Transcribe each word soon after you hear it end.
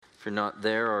If you're not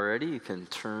there already, you can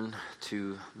turn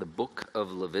to the book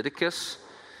of Leviticus.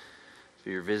 If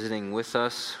you're visiting with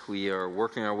us, we are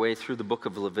working our way through the book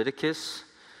of Leviticus.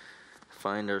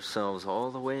 Find ourselves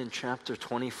all the way in chapter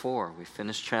 24. We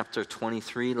finished chapter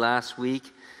 23 last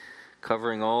week,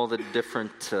 covering all the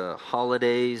different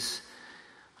holidays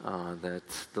that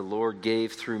the Lord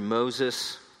gave through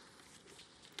Moses.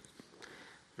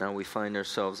 Now we find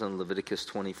ourselves in Leviticus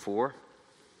 24.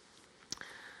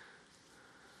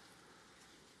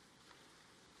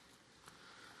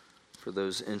 For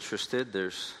those interested,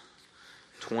 there's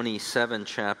 27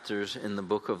 chapters in the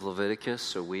book of Leviticus,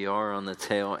 so we are on the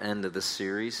tail end of the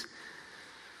series.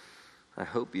 I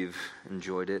hope you've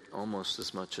enjoyed it almost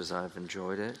as much as I've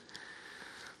enjoyed it.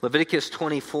 Leviticus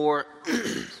 24,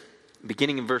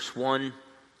 beginning in verse 1,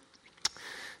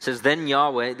 says, Then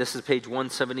Yahweh, this is page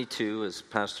 172, as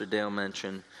Pastor Dale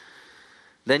mentioned.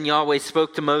 Then Yahweh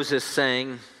spoke to Moses,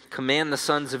 saying, Command the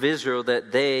sons of Israel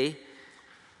that they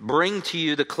bring to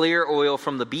you the clear oil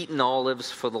from the beaten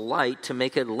olives for the light to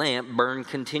make a lamp burn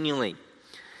continually.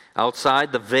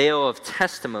 Outside the veil of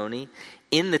testimony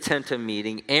in the tent of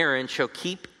meeting, Aaron shall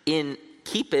keep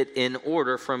it in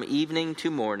order from evening to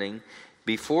morning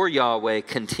before Yahweh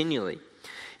continually.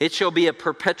 It shall be a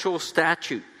perpetual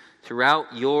statute throughout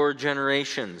your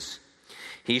generations.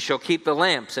 He shall keep the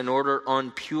lamps in order on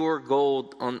pure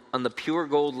gold, on the pure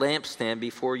gold lampstand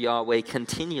before Yahweh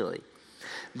continually.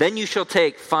 Then you shall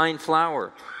take fine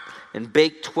flour and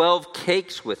bake 12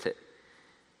 cakes with it.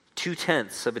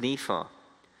 2/10 of an ephah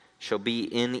shall be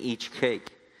in each cake.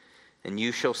 And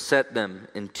you shall set them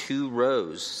in 2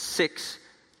 rows, 6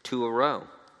 to a row,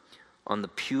 on the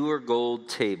pure gold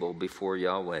table before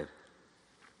Yahweh.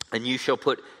 And you shall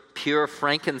put pure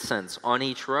frankincense on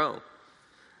each row,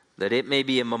 that it may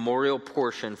be a memorial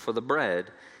portion for the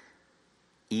bread,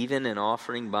 even an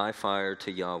offering by fire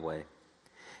to Yahweh.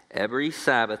 Every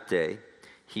Sabbath day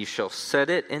he shall set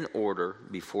it in order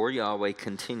before Yahweh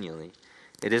continually.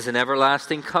 It is an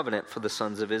everlasting covenant for the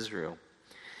sons of Israel.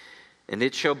 And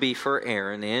it shall be for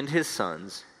Aaron and his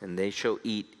sons, and they shall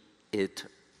eat it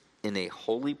in a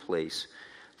holy place,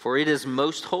 for it is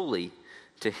most holy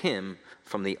to him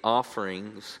from the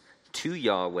offerings to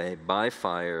Yahweh by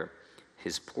fire,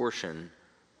 his portion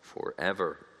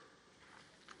forever.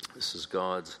 This is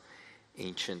God's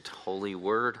ancient holy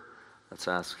word. Let's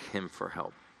ask him for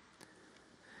help.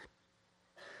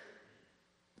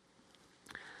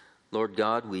 Lord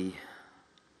God, we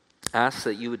ask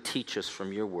that you would teach us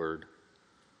from your word.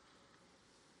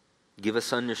 Give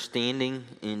us understanding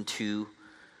into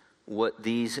what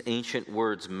these ancient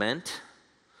words meant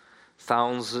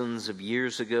thousands of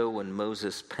years ago when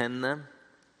Moses penned them,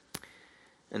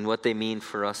 and what they mean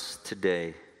for us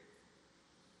today.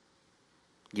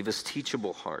 Give us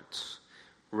teachable hearts,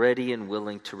 ready and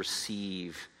willing to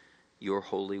receive your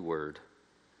holy word.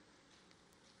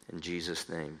 In Jesus'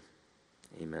 name,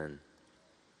 amen.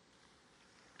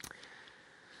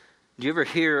 Do you ever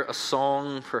hear a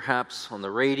song perhaps on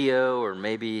the radio, or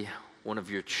maybe one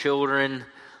of your children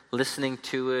listening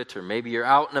to it, or maybe you're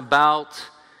out and about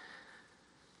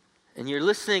and you're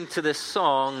listening to this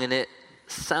song and it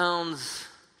sounds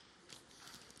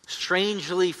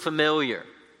strangely familiar?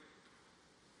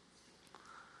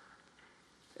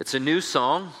 It's a new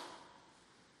song.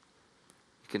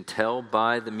 You can tell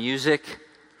by the music.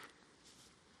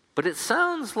 But it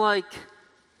sounds like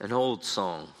an old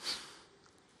song.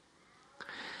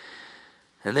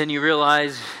 And then you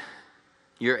realize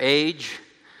your age,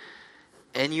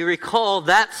 and you recall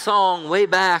that song way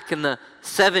back in the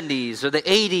 70s or the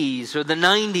 80s or the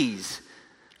 90s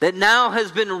that now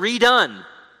has been redone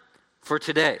for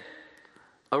today.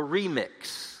 A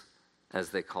remix, as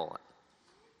they call it.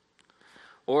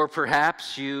 Or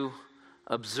perhaps you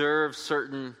observe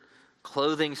certain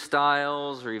clothing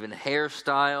styles or even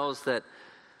hairstyles that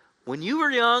when you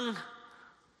were young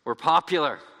were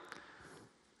popular.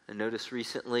 I noticed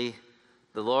recently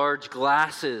the large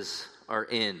glasses are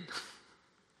in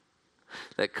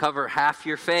that cover half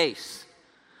your face.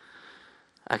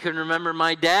 I can remember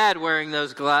my dad wearing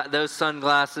those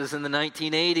sunglasses in the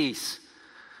 1980s.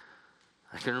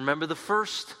 I can remember the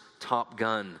first Top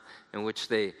Gun in which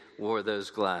they wore those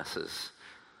glasses.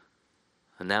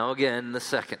 And now again, the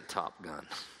second Top Gun.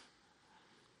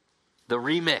 The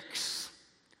remix.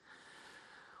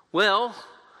 Well,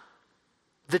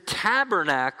 the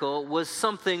tabernacle was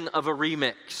something of a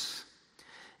remix.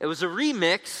 It was a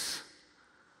remix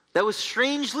that was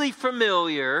strangely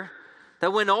familiar,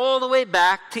 that went all the way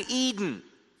back to Eden.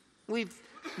 We've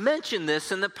mentioned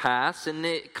this in the past, and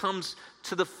it comes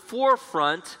to the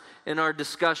forefront in our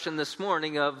discussion this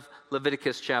morning of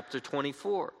Leviticus chapter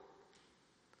 24.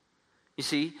 You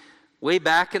see, way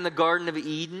back in the Garden of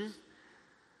Eden,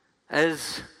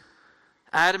 as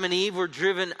Adam and Eve were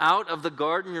driven out of the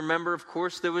garden, remember, of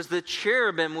course, there was the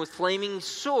cherubim with flaming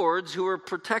swords who were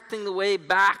protecting the way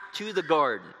back to the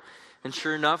garden. And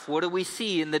sure enough, what do we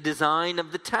see in the design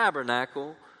of the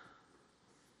tabernacle?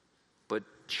 But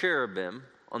cherubim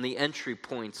on the entry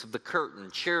points of the curtain.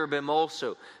 Cherubim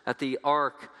also at the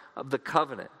Ark of the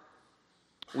Covenant.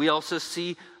 We also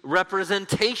see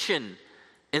representation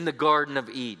in the Garden of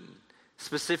Eden,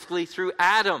 specifically through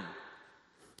Adam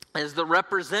as the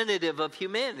representative of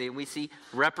humanity. We see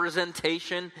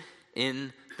representation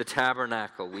in the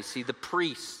tabernacle. We see the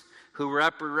priests who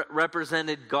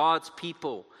represented God's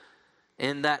people,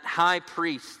 and that high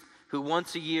priest who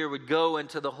once a year would go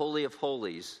into the Holy of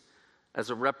Holies as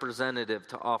a representative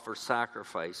to offer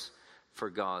sacrifice for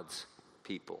God's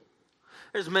people.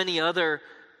 There's many other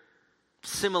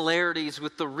similarities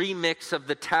with the remix of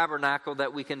the tabernacle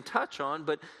that we can touch on,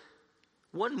 but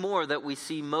one more that we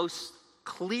see most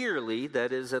clearly,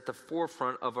 that is at the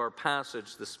forefront of our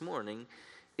passage this morning,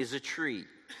 is a tree.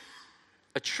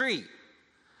 A tree.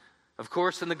 Of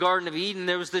course, in the Garden of Eden,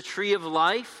 there was the tree of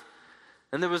life,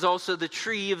 and there was also the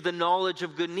tree of the knowledge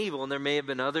of good and evil. And there may have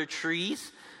been other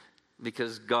trees,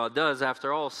 because God does,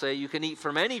 after all, say you can eat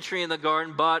from any tree in the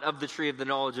garden, but of the tree of the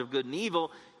knowledge of good and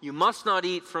evil, you must not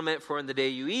eat from it, for in the day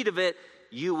you eat of it,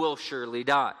 you will surely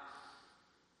die.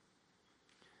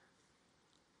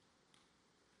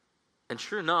 And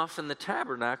sure enough, in the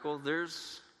tabernacle,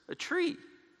 there's a tree. You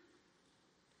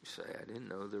say, I didn't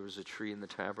know there was a tree in the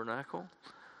tabernacle.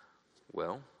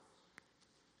 Well,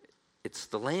 it's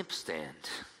the lampstand.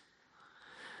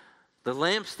 The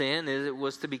lampstand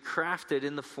was to be crafted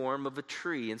in the form of a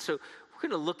tree. And so we're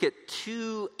going to look at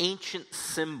two ancient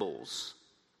symbols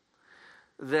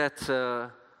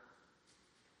that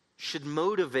should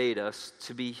motivate us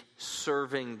to be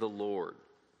serving the Lord.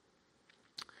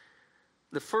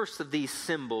 The first of these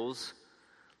symbols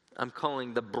I'm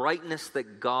calling the brightness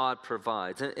that God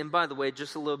provides. And by the way,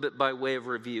 just a little bit by way of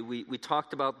review, we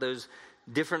talked about those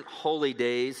different holy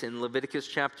days in Leviticus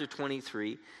chapter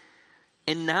 23.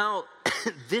 And now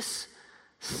this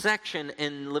section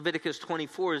in Leviticus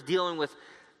 24 is dealing with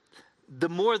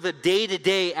the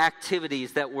day-to-day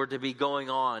activities that were to be going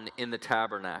on in the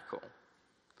tabernacle.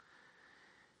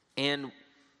 And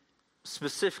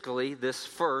specifically, this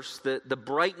first, the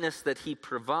brightness that he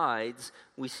provides,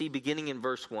 we see beginning in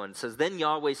verse 1. It says, Then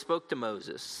Yahweh spoke to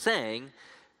Moses, saying,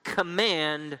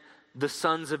 Command the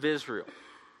sons of Israel,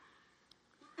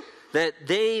 that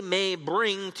they may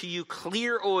bring to you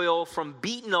clear oil from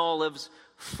beaten olives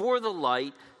for the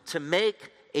light, to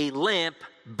make a lamp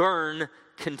burn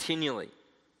continually.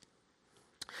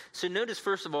 So notice,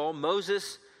 first of all,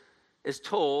 Moses is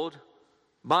told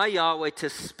by Yahweh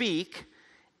to speak.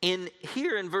 And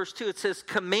here in verse 2, it says,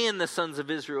 command the sons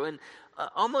of Israel. And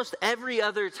almost every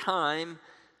other time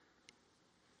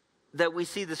that we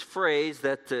see this phrase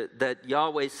that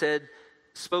Yahweh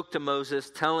spoke to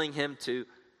Moses, telling him to,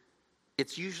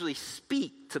 it's usually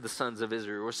speak to the sons of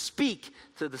Israel or speak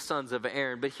to the sons of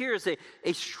Aaron. But here is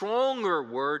a stronger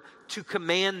word, to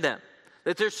command them.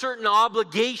 That there's certain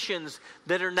obligations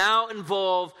that are now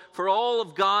involved for all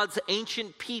of God's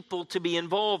ancient people to be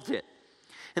involved in.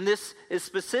 And this is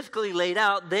specifically laid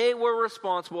out. They were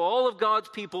responsible, all of God's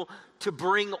people, to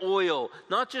bring oil.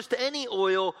 Not just any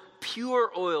oil,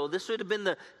 pure oil. This would have been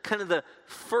the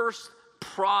first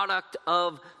product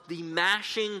of the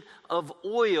mashing of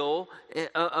oil,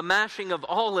 a mashing of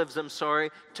olives,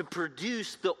 to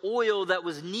produce the oil that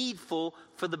was needful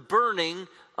for the burning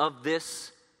of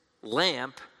this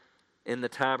lamp in the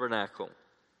tabernacle.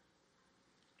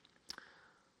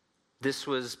 This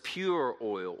was pure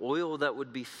oil that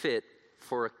would be fit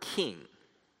for a king.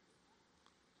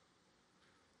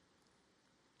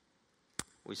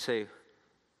 We say,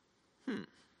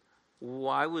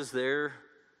 why was there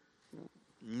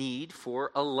need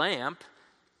for a lamp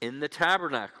in the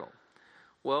tabernacle?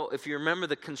 Well, if you remember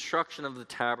the construction of the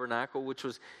tabernacle, it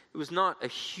was not a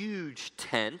huge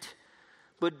tent,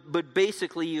 but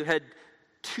basically you had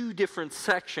two different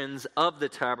sections of the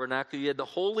tabernacle. You had the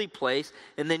holy place,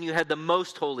 and then you had the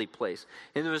most holy place.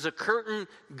 And there was a curtain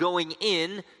going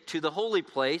in to the holy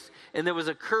place, and there was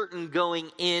a curtain going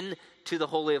in to the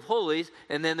Holy of Holies,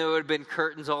 and then there would have been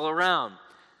curtains all around.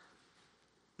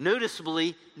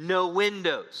 Noticeably, no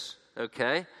windows,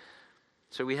 okay?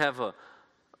 So we have a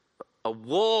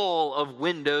wall of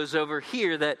windows over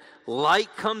here that light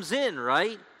comes in,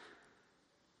 right?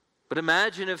 But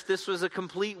imagine if this was a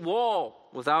complete wall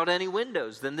without any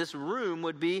windows. Then this room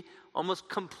would be almost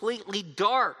completely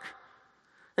dark.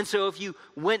 And so if you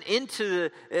went into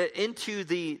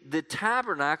the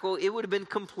tabernacle, it would have been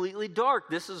completely dark.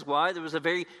 This is why there was a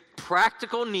very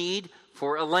practical need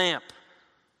for a lamp.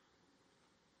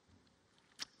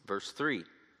 Verse 3.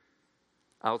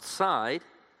 Outside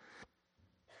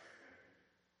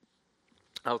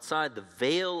the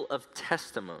veil of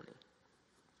testimony,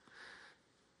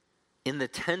 in the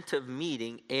tent of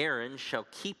meeting, Aaron shall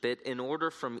keep it in order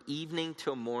from evening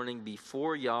till morning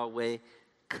before Yahweh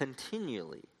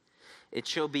continually. It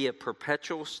shall be a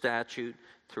perpetual statute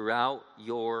throughout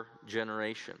your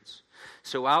generations.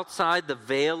 So outside the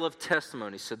veil of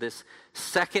testimony, so this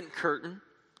second curtain,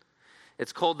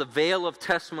 it's called the veil of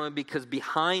testimony because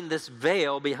behind this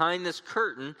veil, behind this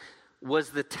curtain,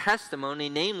 was the testimony,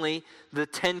 namely the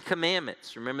 10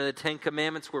 Commandments. Remember, the 10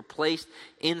 Commandments were placed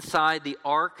inside the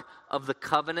Ark of the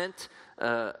Covenant,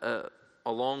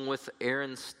 along with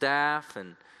Aaron's staff,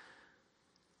 and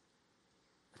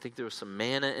I think there was some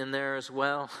manna in there as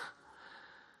well.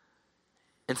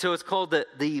 And so it's called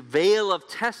the veil of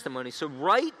testimony. So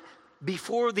right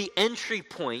before the entry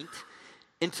point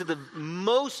into the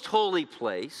most holy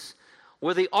place,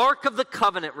 where the Ark of the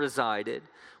Covenant resided,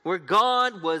 where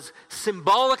God was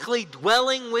symbolically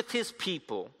dwelling with his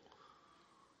people,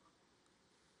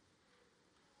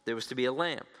 there was to be a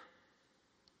lamp.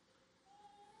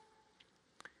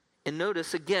 And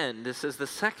notice again, this is the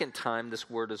second time this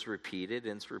word is repeated,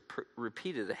 and it's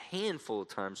repeated a handful of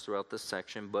times throughout this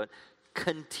section, but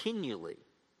continually.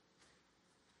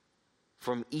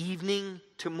 From evening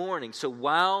to morning. So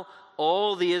while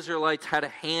all the Israelites had a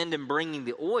hand in bringing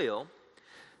the oil,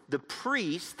 the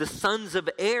priests, the sons of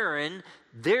Aaron,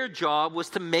 their job was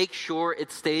to make sure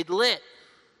it stayed lit.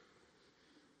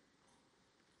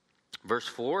 Verse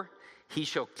 4, he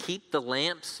shall keep the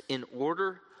lamps in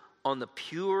order on the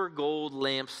pure gold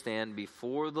lampstand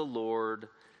before the Lord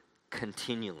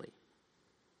continually.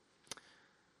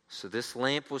 So this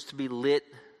lamp was to be lit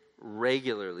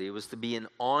regularly. It was to be an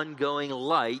ongoing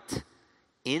light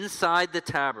inside the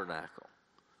tabernacle.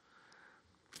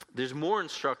 There's more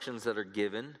instructions that are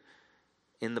given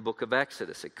in the book of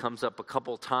Exodus. It comes up a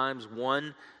couple times.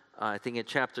 One, I think in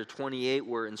chapter 28,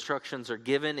 where instructions are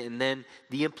given, and then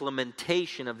the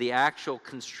implementation of the actual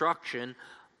construction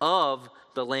of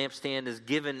the lampstand is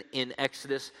given in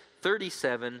Exodus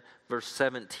 37, verse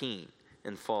 17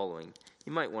 and following.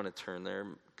 You might want to turn there. It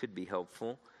could be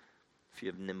helpful if you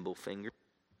have nimble fingers.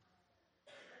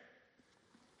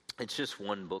 It's just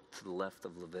one book to the left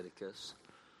of Leviticus.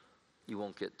 You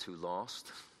won't get too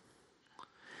lost.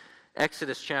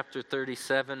 Exodus chapter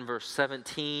 37, verse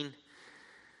 17.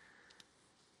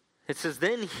 It says,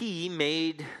 then he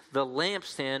made the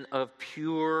lampstand of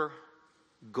pure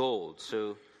gold.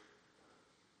 So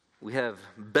we have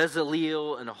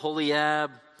Bezalel and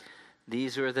Aholiab.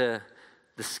 These are the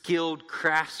skilled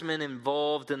craftsmen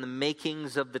involved in the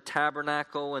makings of the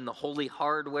tabernacle and the holy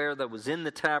hardware that was in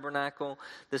the tabernacle.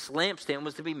 This lampstand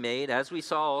was to be made, as we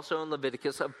saw also in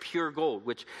Leviticus, of pure gold,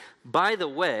 which, by the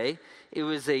way, it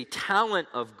was a talent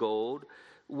of gold,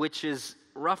 which is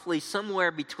roughly somewhere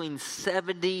between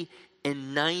 70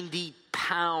 and 90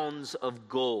 pounds of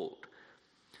gold.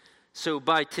 So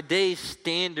by today's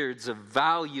standards of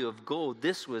value of gold,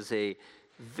 this was a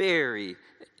very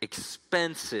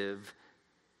expensive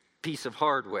piece of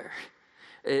hardware.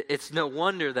 It's no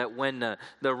wonder that when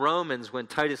the Romans, when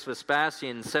Titus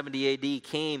Vespasian in 70 AD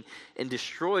came and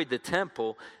destroyed the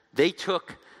temple, they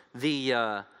took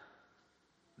the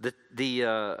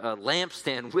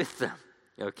lampstand with them,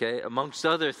 okay, amongst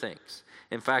other things.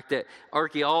 In fact,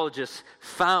 archaeologists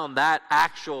found that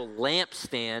actual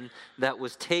lampstand that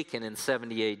was taken in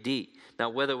 70 AD.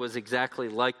 Now, whether it was exactly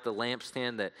like the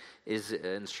lampstand that is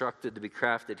instructed to be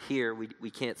crafted here, we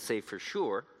can't say for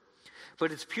sure.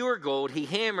 But it's pure gold. He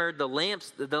hammered the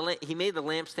lamps. He made the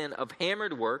lampstand of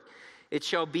hammered work. It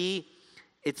shall be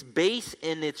its base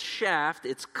and its shaft,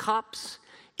 its cups,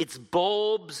 its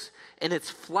bulbs, and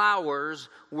its flowers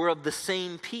were of the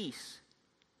same piece.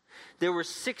 There were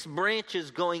 6 branches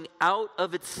going out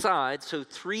of its side, so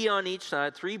 3 on each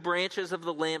side, 3 branches of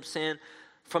the lampstand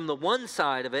from the one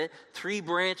side of it, 3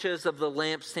 branches of the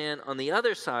lampstand on the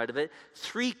other side of it,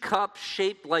 3 cups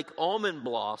shaped like almond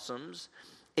blossoms,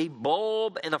 a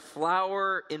bulb and a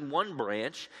flower in one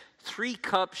branch, 3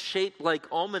 cups shaped like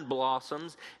almond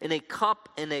blossoms, and a cup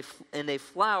and a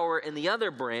flower in the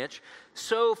other branch.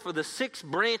 So for the 6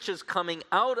 branches coming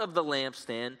out of the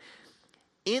lampstand,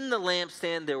 in the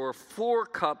lampstand there were 4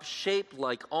 cups shaped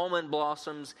like almond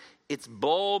blossoms, its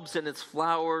bulbs and its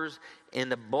flowers,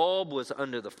 and the bulb was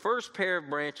under the first pair of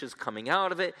branches coming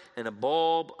out of it, and a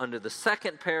bulb under the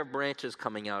second pair of branches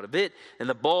coming out of it, and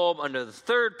the bulb under the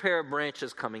third pair of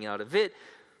branches coming out of it.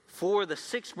 for the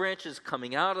 6 branches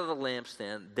coming out of the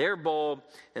lampstand, their bulb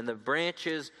and the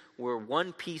branches were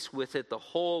one piece with it. The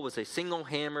whole was a single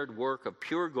hammered work of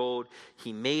pure gold.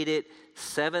 He made it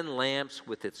 7 lamps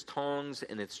with its tongs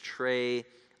and its tray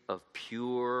of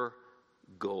pure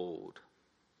gold.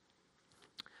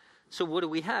 So what do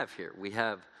we have here? We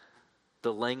have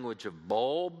the language of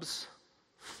bulbs,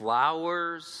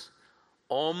 flowers,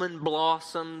 almond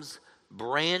blossoms,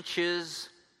 branches.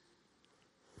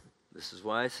 This is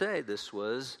why I say this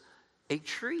was a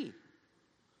tree.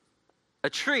 A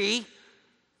tree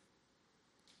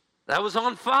that was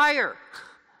on fire.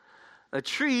 A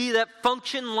tree that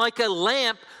functioned like a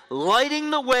lamp lighting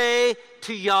the way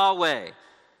to Yahweh.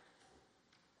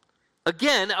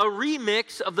 Again, a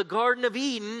remix of the Garden of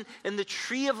Eden and the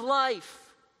tree of life.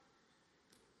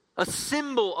 A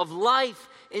symbol of life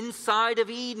inside of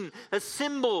Eden. A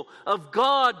symbol of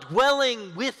God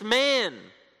dwelling with man.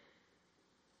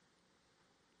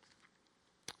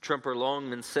 Tremper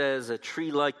Longman says, a tree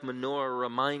like menorah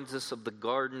reminds us of the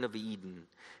Garden of Eden,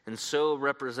 and so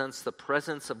represents the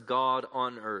presence of God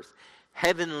on earth.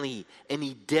 Heavenly and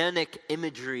Edenic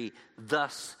imagery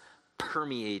thus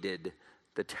permeated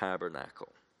the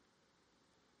tabernacle.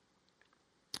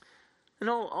 And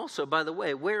also, by the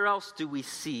way, where else do we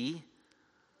see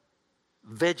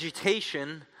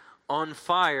vegetation on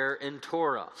fire in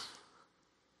Torah?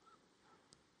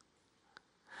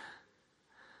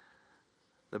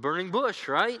 The burning bush,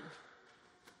 right?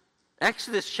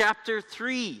 Exodus chapter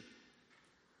 3.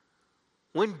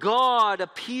 When God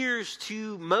appears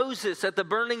to Moses at the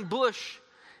burning bush.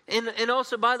 And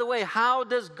also, by the way, how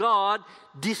does God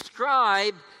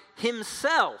describe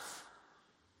himself?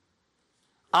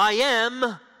 I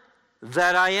am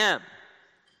that I am.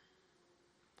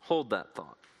 Hold that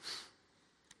thought.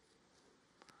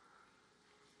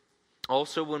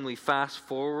 Also, when we fast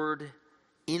forward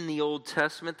in the Old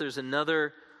Testament, there's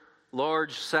another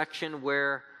large section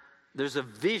where there's a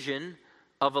vision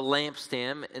of a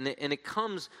lampstand, and it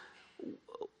comes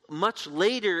much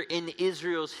later in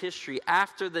Israel's history.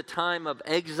 After the time of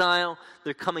exile,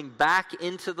 they're coming back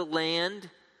into the land,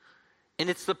 and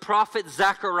it's the prophet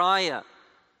Zechariah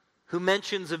who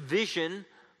mentions a vision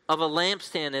of a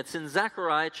lampstand. It's in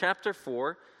Zechariah chapter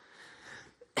 4,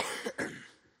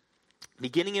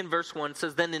 beginning in verse 1. It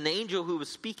says, "Then an angel who was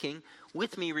speaking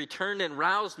with me returned and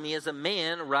roused me as a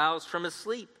man roused from his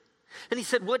sleep. And he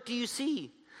said, 'What do you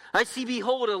see?' I see,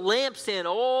 behold, a lampstand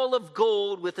all of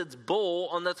gold with its bowl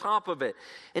on the top of it,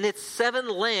 and its 7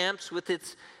 lamps with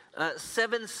its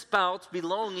 7 spouts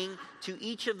belonging to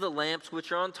each of the lamps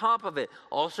which are on top of it.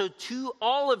 Also 2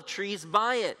 olive trees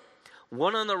by it,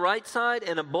 one on the right side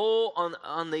and a bowl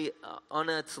on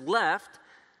its left."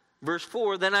 Verse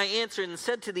 4, "Then I answered and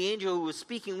said to the angel who was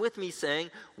speaking with me,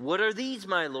 saying, 'What are these,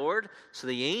 my Lord?' So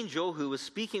the angel who was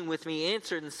speaking with me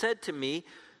answered and said to me,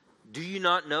 'Do you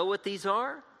not know what these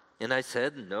are?' And I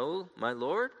said, 'No, my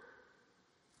Lord.'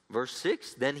 Verse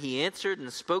 6, "Then he answered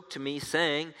and spoke to me,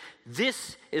 saying,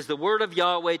 'This is the word of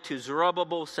Yahweh to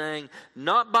Zerubbabel, saying,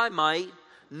 Not by might,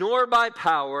 nor by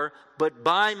power, but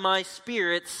by my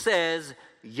Spirit, says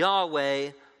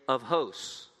Yahweh of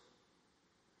hosts.'"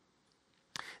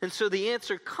 And so the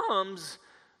answer comes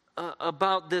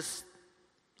about this,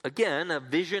 again, a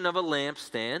vision of a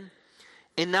lampstand.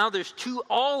 And now there's 2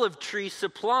 olive trees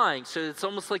supplying. So it's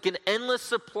almost like an endless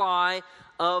supply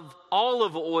of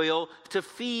olive oil to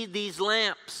feed these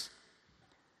lamps.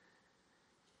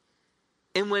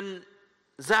 And when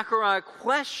Zechariah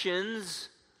questions,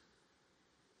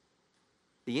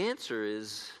 the answer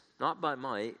is, "Not by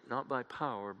might, not by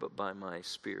power, but by my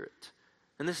Spirit."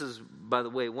 And this is, by the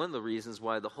way, one of the reasons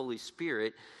why the Holy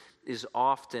Spirit is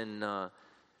often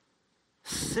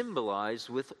symbolized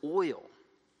with oil,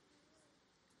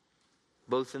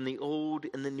 both in the Old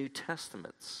and the New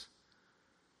Testaments.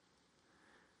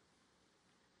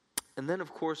 And then,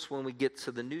 of course, when we get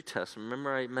to the New Testament,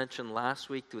 remember I mentioned last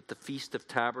week with the Feast of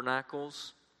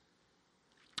Tabernacles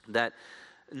that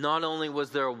not only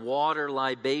was there a water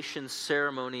libation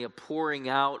ceremony, a pouring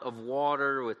out of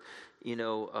water with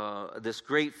this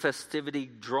great festivity,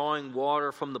 drawing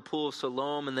water from the pool of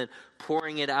Siloam and then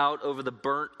pouring it out over the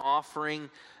burnt offering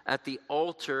at the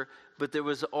altar, but there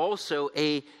was also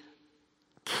a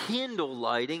candle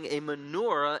lighting, a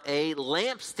menorah, a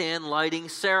lampstand lighting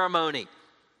ceremony.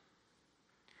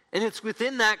 And it's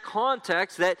within that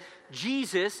context that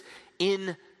Jesus,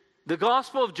 in the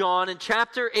Gospel of John, in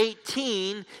chapter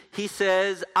 18, he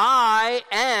says, "I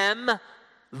am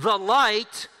the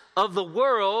light of the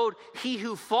world. He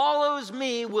who follows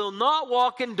me will not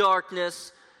walk in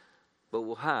darkness, but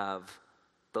will have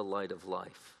the light of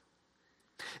life."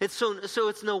 So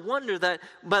it's no wonder that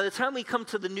by the time we come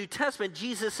to the New Testament,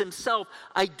 Jesus himself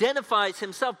identifies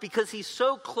himself because he's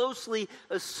so closely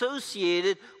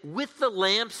associated with the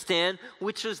lampstand,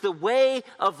 which is the way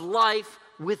of life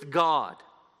with God.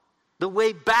 The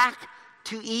way back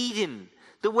to Eden.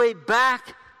 The way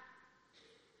back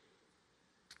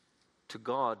to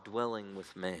God dwelling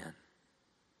with man.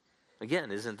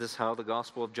 Again, isn't this how the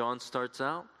Gospel of John starts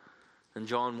out? In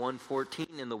John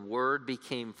 1:14, and the Word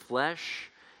became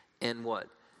flesh and what?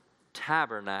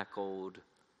 Tabernacled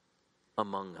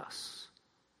among us.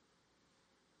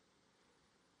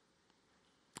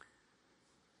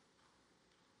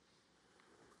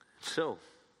 So,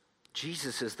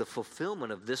 Jesus is the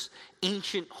fulfillment of this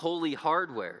ancient holy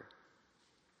hardware.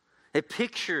 A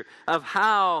picture of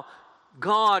how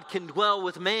God can dwell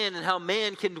with man and how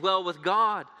man can dwell with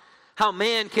God. How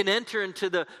man can enter into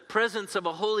the presence of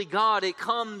a holy God. It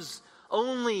comes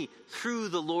only through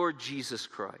the Lord Jesus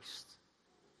Christ.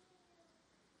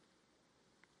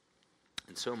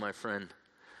 And so, my friend,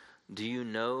 do you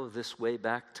know this way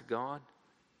back to God?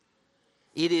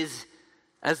 It is,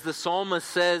 as the psalmist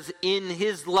says, in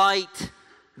his light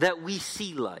that we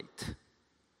see light.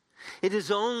 It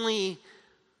is only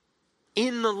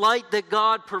in the light that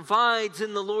God provides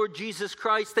in the Lord Jesus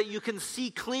Christ that you can see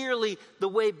clearly the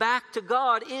way back to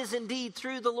God is indeed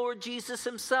through the Lord Jesus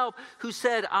himself, who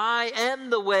said, I am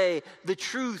the way, the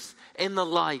truth, and the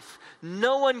life.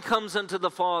 No one comes unto the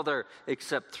Father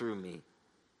except through me.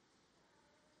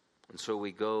 And so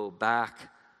we go back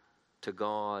to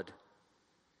God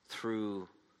through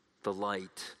the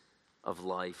light of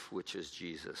life, which is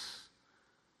Jesus.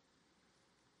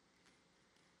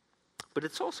 But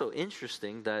it's also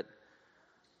interesting that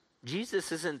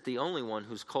Jesus isn't the only one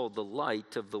who's called the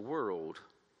light of the world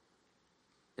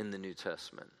in the New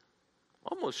Testament.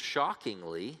 Almost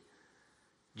shockingly,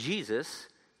 Jesus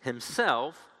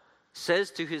himself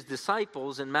says to his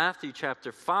disciples in Matthew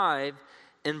chapter 5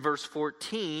 and verse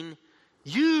 14,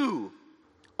 you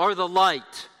are the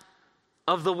light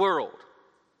of the world.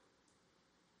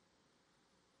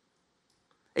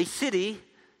 A city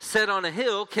set on a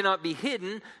hill cannot be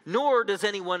hidden, nor does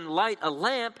anyone light a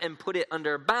lamp and put it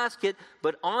under a basket,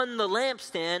 but on the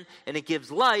lampstand, and it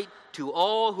gives light to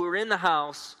all who are in the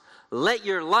house. Let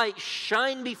your light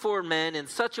shine before men in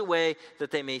such a way that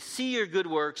they may see your good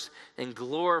works and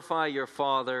glorify your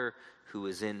Father who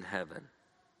is in heaven.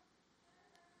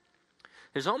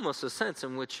 There's almost a sense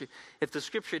in which, if the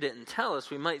Scripture didn't tell us,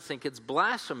 we might think it's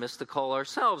blasphemous to call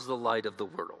ourselves the light of the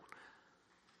world.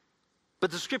 But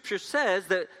the Scripture says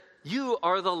that you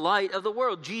are the light of the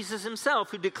world. Jesus himself,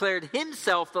 who declared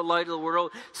himself the light of the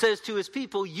world, says to his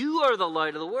people, you are the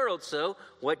light of the world. So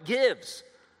what gives?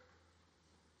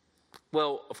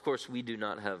 Well, of course, we do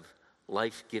not have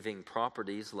life-giving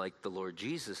properties like the Lord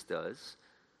Jesus does.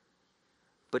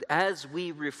 But as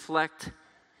we reflect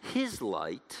his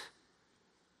light,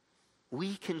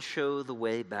 we can show the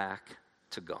way back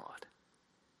to God.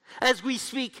 As we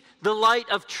speak the light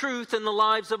of truth in the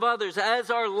lives of others,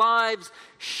 as our lives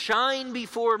shine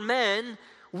before men,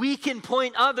 we can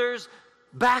point others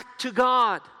back to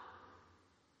God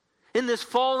in this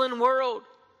fallen world.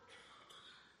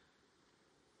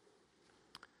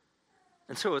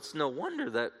 And so it's no wonder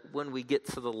that when we get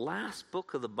to the last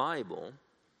book of the Bible,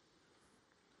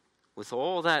 with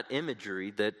all that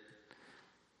imagery that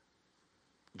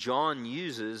John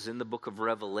uses in the book of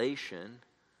Revelation,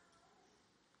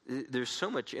 there's so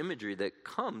much imagery that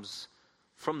comes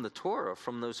from the Torah,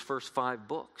 from those first 5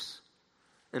 books.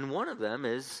 And one of them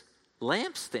is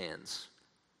lampstands,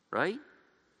 right?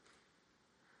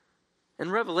 In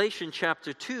Revelation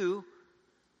chapter 2,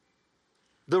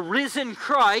 the risen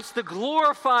Christ, the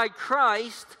glorified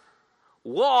Christ,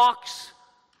 walks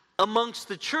amongst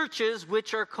the churches,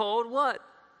 which are called what?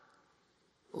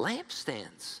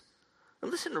 Lampstands. And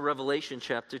listen to Revelation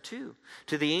chapter 2.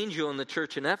 To the angel in the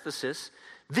church in Ephesus,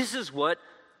 this is what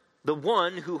the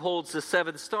one who holds the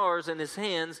 7 stars in his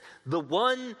hands, the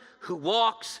one who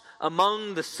walks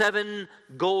among the 7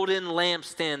 golden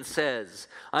lampstands says,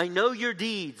 I know your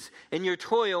deeds and your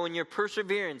toil and your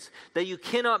perseverance, that you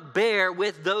cannot bear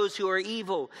with those who are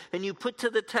evil, and you put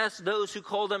to the test those who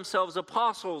call themselves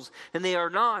apostles, and they are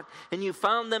not, and you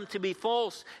found them to be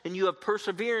false, and you have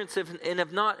perseverance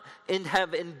and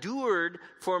have endured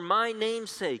for my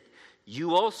name's sake.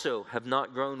 You also have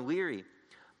not grown weary.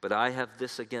 But I have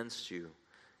this against you.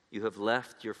 You have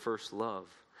left your first love.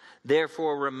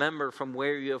 Therefore remember from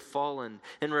where you have fallen,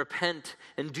 and repent,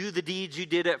 and do the deeds you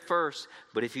did at first.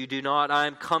 But if you do not, I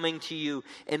am coming to you,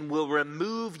 and will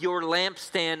remove your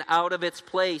lampstand out of its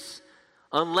place,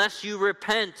 unless you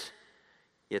repent.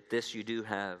 Yet this you do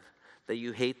have, that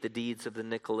you hate the deeds of the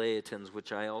Nicolaitans,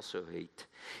 which I also hate.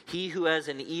 He who has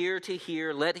an ear to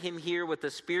hear, let him hear what the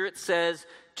Spirit says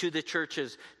to the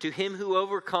churches. To him who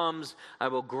overcomes, I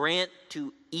will grant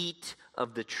to eat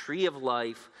of the tree of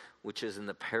life, which is in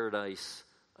the paradise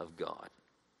of God.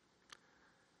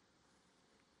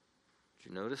 Did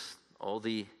you notice all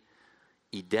the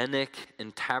Edenic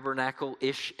and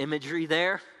tabernacle-ish imagery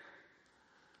there?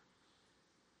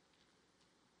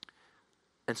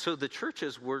 And so the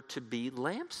churches were to be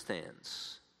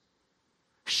lampstands,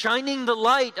 shining the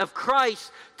light of Christ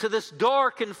to this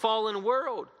dark and fallen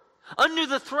world, under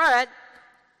the threat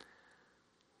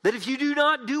that if you do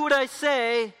not do what I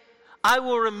say, I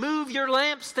will remove your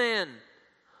lampstand.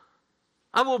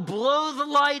 I will blow the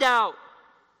light out,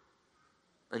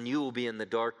 and you will be in the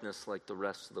darkness like the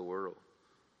rest of the world.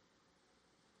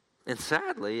 And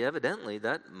sadly, evidently,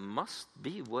 that must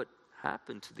be what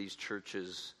happened to these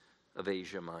churches of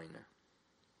Asia Minor.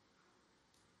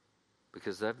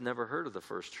 Because I've never heard of the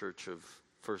first church of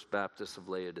First Baptist of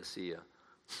Laodicea,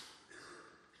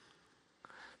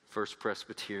 First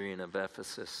Presbyterian of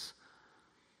Ephesus.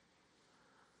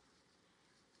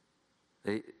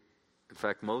 In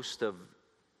fact, most of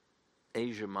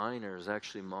Asia Minor is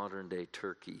actually modern-day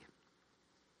Turkey,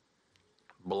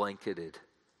 blanketed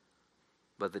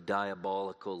by the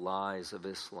diabolical lies of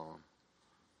Islam.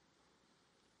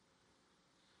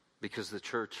 Because the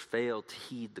church failed to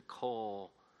heed the call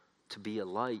to be a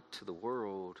light to the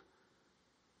world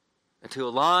and to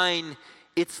align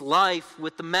its life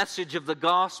with the message of the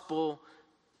gospel,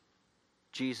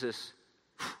 Jesus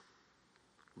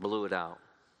blew it out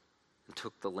and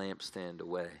took the lampstand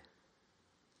away.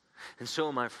 And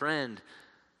so, my friend,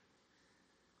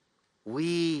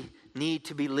 we need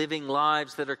to be living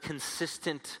lives that are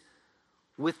consistent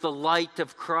with the light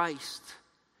of Christ,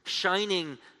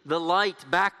 shining the light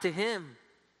back to Him.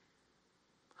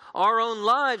 Our own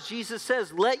lives, Jesus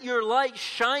says, let your light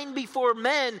shine before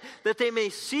men that they may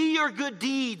see your good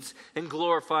deeds and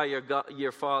glorify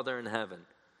your Father in heaven.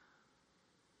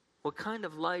 What kind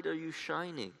of light are you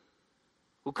shining?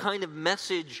 What kind of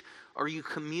message are you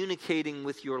communicating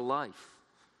with your life?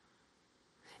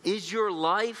 Is your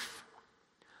life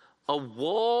a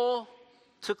wall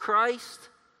to Christ,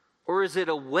 or is it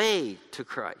a way to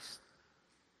Christ?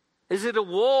 Is it a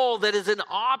wall that is an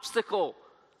obstacle,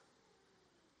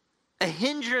 a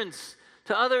hindrance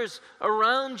to others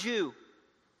around you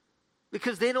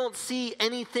because they don't see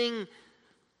anything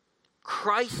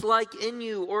Christ-like in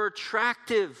you or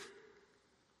attractive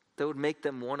that would make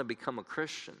them want to become a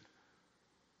Christian?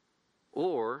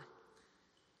 Or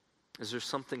is there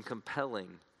something compelling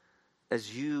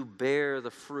as you bear the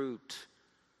fruit,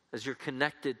 as you're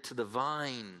connected to the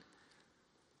vine,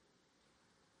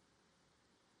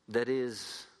 that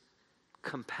is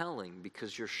compelling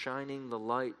because you're shining the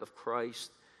light of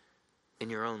Christ in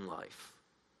your own life?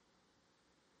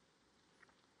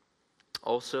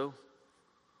 Also,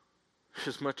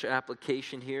 there's much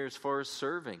application here as far as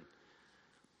serving.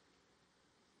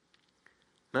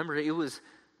 Remember, it was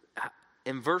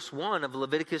in verse 1 of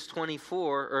Leviticus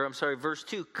 24, verse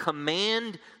 2,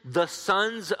 command the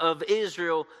sons of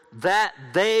Israel that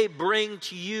they bring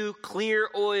to you clear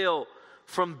oil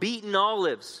from beaten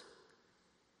olives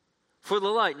for the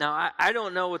light. Now, I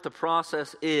don't know what the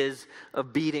process is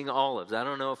of beating olives. I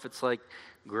don't know if it's like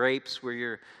grapes where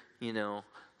you're,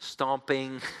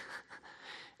 stomping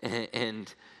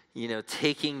and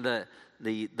taking the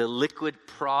liquid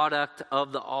product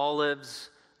of the olives.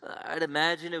 I'd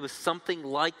imagine it was something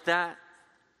like that.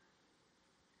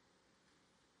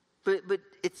 But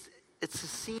it's a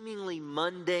seemingly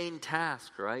mundane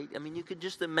task, right? I mean, you could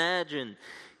just imagine,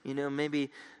 maybe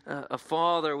a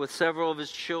father with several of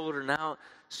his children out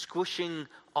squishing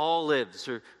olives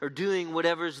or doing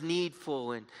whatever's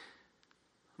needful. And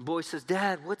the boy says,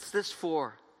 Dad, what's this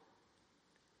for?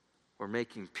 We're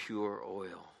making pure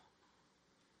oil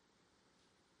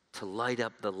to light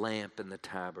up the lamp in the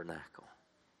tabernacle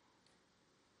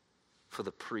for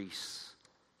the priests.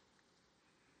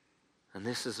 And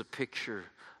this is a picture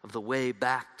of the way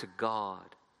back to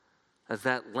God, as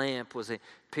that lamp was a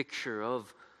picture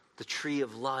of the tree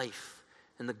of life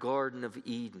in the Garden of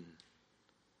Eden.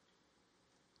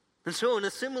 And so in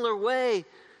a similar way,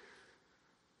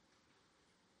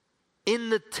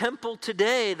 in the temple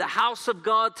today, the house of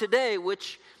God today,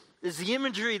 which is the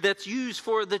imagery that's used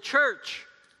for the church,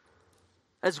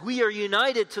 as we are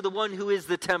united to the one who is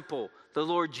the temple, the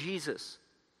Lord Jesus.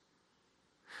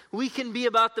 We can be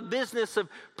about the business of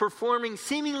performing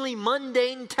seemingly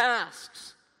mundane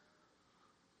tasks.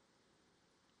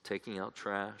 Taking out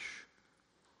trash,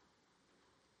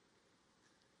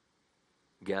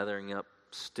 gathering up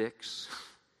sticks,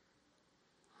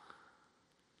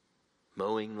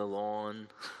 mowing the lawn,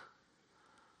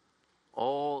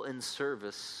 all in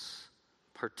service,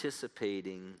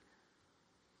 participating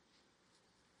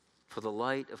for the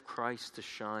light of Christ to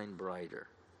shine brighter.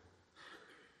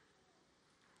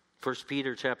 1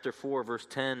 Peter chapter 4, verse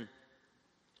 10,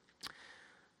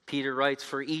 Peter writes,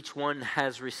 as each one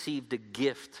has received a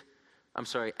gift,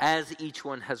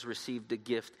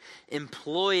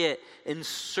 employ it in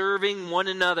serving one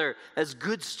another as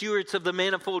good stewards of the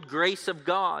manifold grace of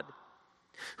God.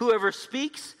 Whoever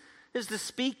speaks is to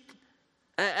speak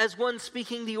as one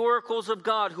speaking the oracles of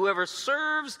God. Whoever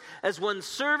serves as one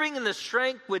serving in the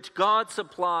strength which God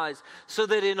supplies, so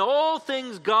that in all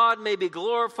things God may be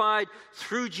glorified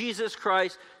through Jesus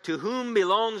Christ, to whom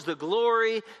belongs the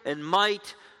glory and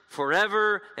might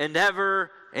forever and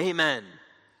ever. Amen.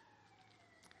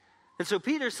 And so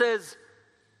Peter says,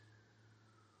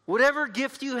 whatever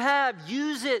gift you have,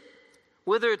 use it.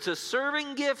 Whether it's a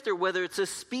serving gift or whether it's a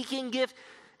speaking gift,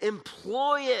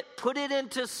 employ it, put it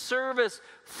into service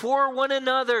for one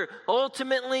another.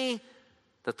 Ultimately,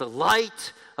 that the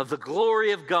light of the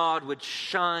glory of God would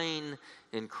shine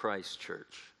in Christ's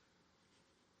church.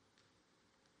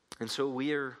 And so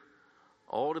we are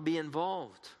all to be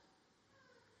involved.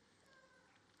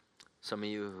 Some of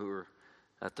you who are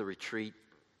at the retreat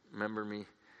remember me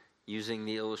using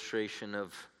the illustration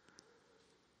of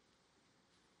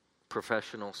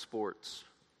professional sports,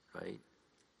 right?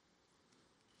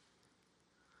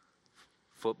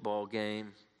 Football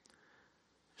game.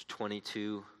 There's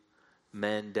 22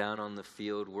 men down on the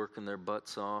field working their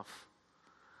butts off.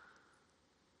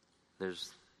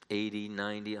 There's 80,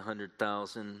 90,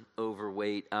 100,000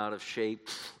 overweight, out of shape,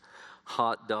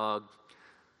 hot dog,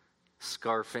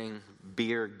 scarfing,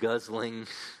 beer guzzling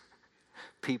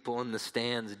people in the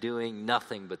stands doing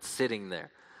nothing but sitting there.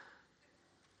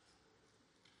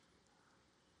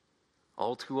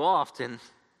 All too often,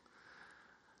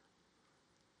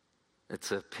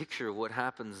 it's a picture of what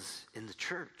happens in the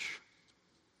church,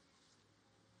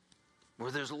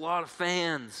 where there's a lot of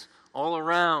fans all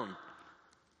around,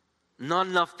 not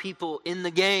enough people in the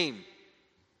game.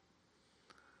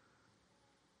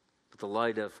 But the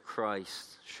light of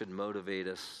Christ should motivate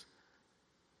us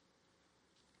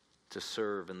to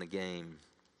serve in the game.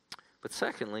 But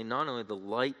secondly, not only the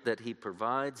light that he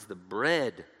provides, the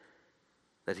bread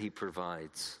that he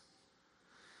provides.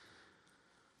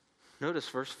 Notice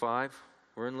verse 5.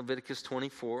 We're in Leviticus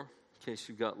 24, in case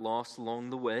you got lost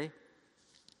along the way.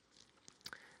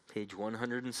 Page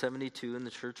 172 in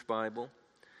the church Bible.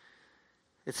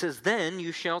 It says, then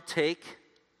you shall take,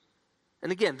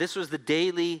 and again, this was the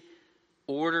daily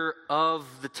order of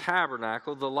the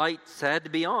tabernacle. The lights had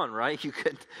to be on, right?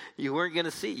 You weren't going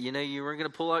to see, you weren't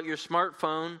going to pull out your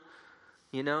smartphone,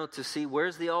 to see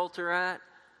where's the altar at,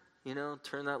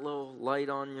 turn that little light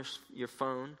on your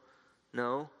phone.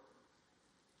 No.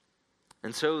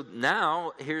 And so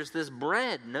now, here's this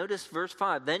bread. Notice verse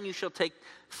 5. Then you shall take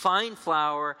fine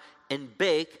flour and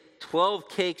bake 12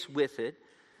 cakes with it.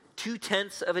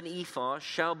 2/10 of an ephah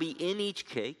shall be in each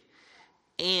cake.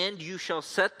 And you shall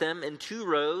set them in 2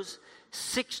 rows,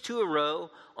 6 to a row,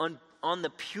 on the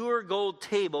pure gold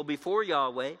table before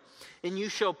Yahweh. And you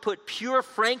shall put pure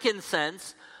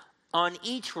frankincense on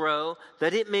each row,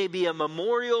 that it may be a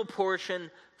memorial portion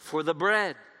for the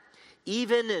bread,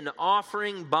 even an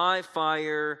offering by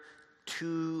fire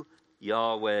to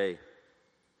Yahweh.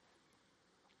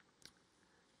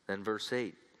 Then verse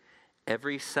 8,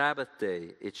 every Sabbath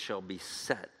day it shall be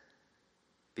set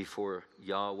before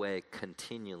Yahweh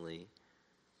continually.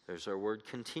 There's our word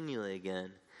continually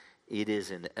again. It is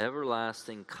an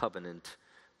everlasting covenant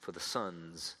for the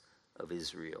sons of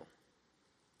Israel.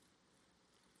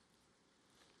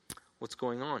 What's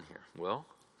going on here? Well,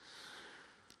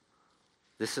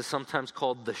 this is sometimes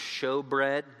called the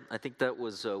showbread. I think that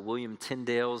was William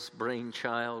Tyndale's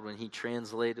brainchild when he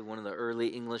translated one of the early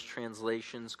English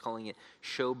translations, calling it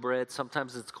showbread.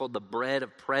 Sometimes it's called the bread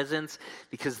of presence,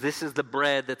 because this is the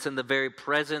bread that's in the very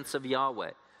presence of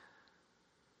Yahweh.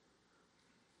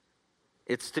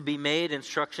 It's to be made,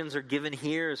 instructions are given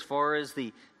here as far as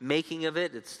the making of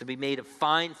it. It's to be made of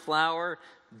fine flour,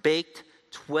 baked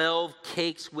 12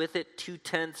 cakes with it,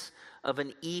 2/10 of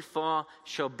an ephah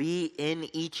shall be in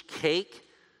each cake.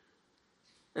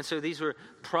 And so these were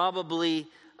probably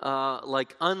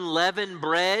like unleavened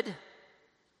bread,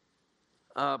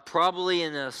 probably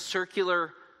in a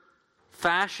circular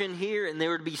fashion here, and they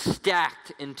were to be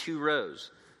stacked in 2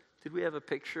 rows. Did we have a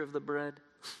picture of the bread?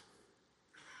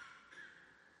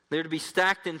 They were to be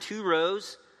stacked in 2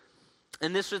 rows,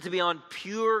 and this was to be on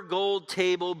pure gold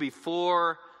table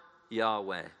before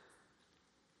Yahweh.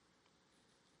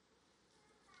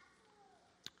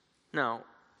 Now,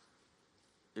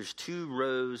 there's 2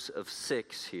 rows of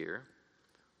 6 here.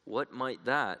 What might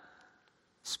that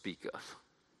speak of?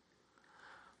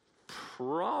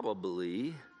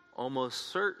 Probably, almost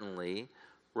certainly,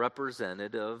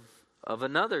 representative of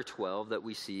another 12 that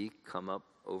we see come up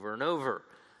over and over.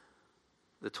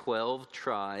 The 12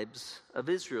 tribes of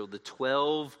Israel, the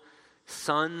 12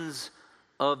 sons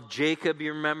of Jacob,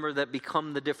 you remember, that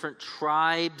become the different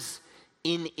tribes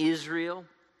in Israel.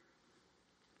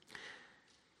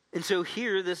 And so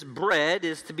here this bread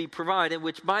is to be provided,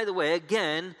 which, by the way,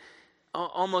 again,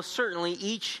 almost certainly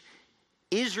each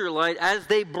Israelite, as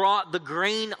they brought the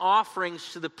grain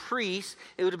offerings to the priest,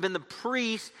 it would have been the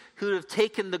priest who would have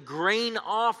taken the grain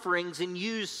offerings and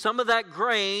used some of that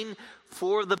grain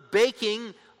for the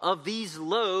baking of these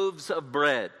loaves of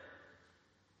bread.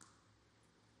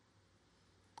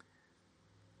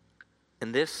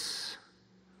 And this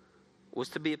was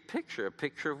to be a picture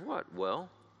of what? Well,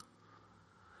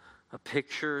 a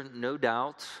picture, no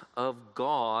doubt, of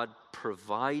God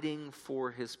providing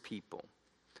for his people.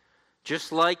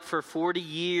 Just like for 40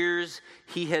 years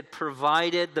he had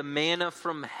provided the manna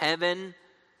from heaven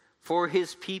for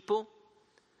his people,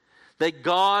 that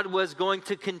God was going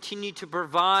to continue to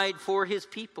provide for his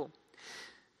people.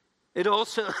 It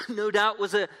also, no doubt,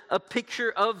 was a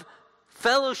picture of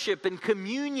fellowship and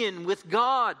communion with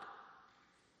God.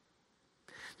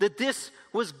 That this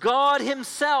was God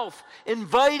himself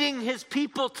inviting his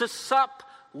people to sup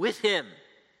with him.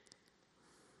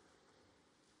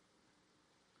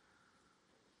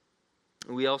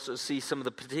 We also see some of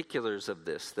the particulars of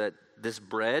this, that this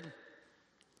bread,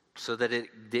 so that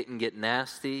it didn't get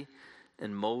nasty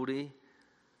and moldy,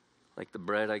 like the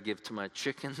bread I give to my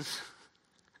chickens.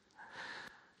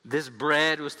 This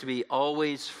bread was to be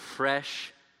always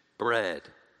fresh bread.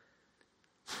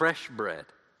 Fresh bread.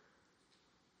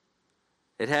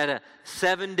 It had a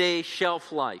 7-day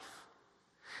shelf life.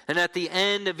 And at the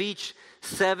end of each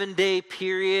 7-day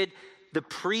period, the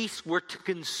priests were to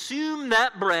consume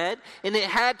that bread, and it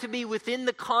had to be within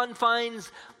the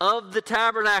confines of the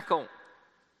tabernacle.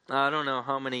 I don't know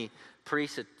how many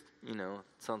priests, it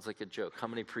sounds like a joke. How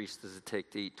many priests does it take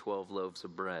to eat 12 loaves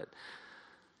of bread?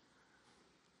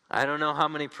 I don't know how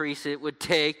many priests it would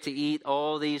take to eat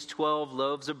all these 12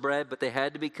 loaves of bread, but they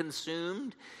had to be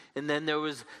consumed. And then there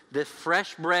was the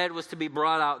fresh bread was to be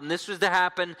brought out. And this was to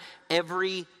happen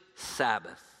every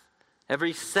Sabbath.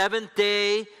 Every 7th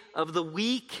day of the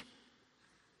week,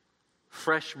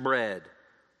 fresh bread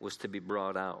was to be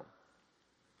brought out.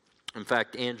 In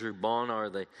fact, Andrew Bonar,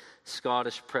 the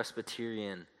Scottish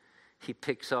Presbyterian, he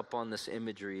picks up on this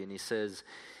imagery and he says,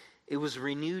 it was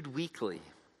renewed weekly.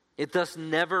 It thus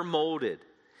never molded.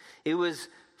 It was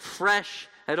fresh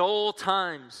at all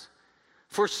times.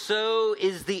 For so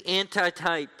is the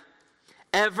antitype,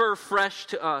 ever fresh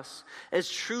to us, as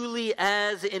truly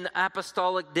as in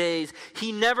apostolic days.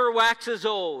 He never waxes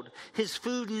old. His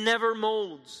food never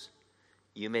molds.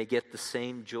 You may get the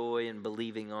same joy in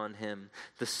believing on him,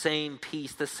 the same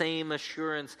peace, the same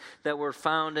assurance that were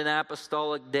found in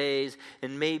apostolic days,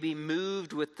 and may be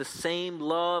moved with the same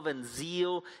love and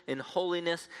zeal and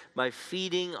holiness by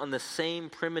feeding on the same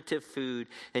primitive food.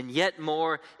 And yet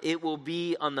more, it will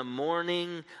be on the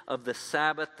morning of the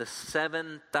Sabbath, the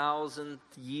 7,000th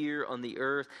year on the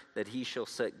earth, that he shall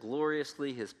set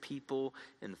gloriously his people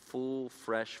in full,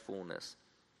 fresh fullness.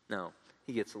 Now,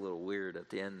 he gets a little weird at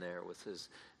the end there with his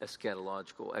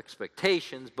eschatological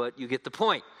expectations, but you get the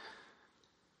point.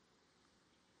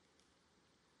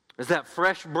 As that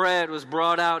fresh bread was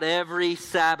brought out every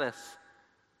Sabbath.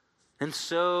 And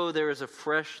so there is a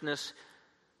freshness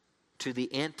to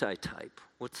the antitype.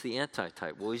 What's the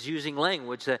antitype? Well, he's using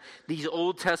language that these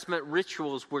Old Testament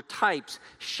rituals were types,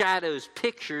 shadows,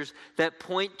 pictures that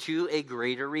point to a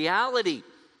greater reality.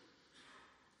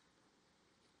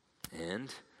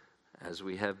 And as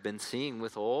we have been seeing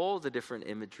with all the different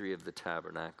imagery of the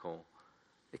tabernacle,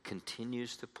 it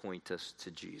continues to point us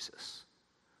to Jesus.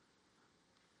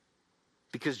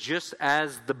 Because just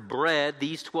as the bread,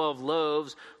 these 12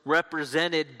 loaves,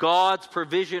 represented God's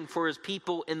provision for his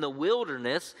people in the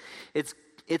wilderness, it's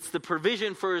the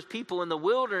provision for his people in the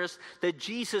wilderness that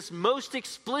Jesus most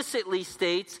explicitly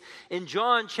states in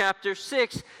John chapter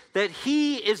 6 that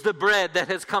he is the bread that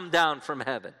has come down from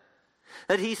heaven.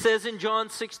 That he says in John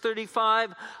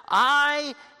 6:35,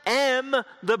 I am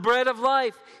the bread of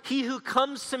life. He who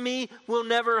comes to me will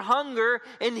never hunger,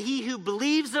 and he who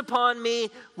believes upon me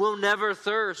will never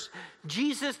thirst.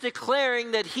 Jesus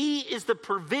declaring that he is the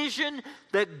provision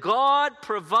that God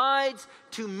provides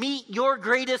to meet your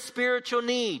greatest spiritual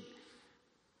need.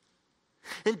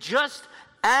 And just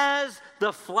as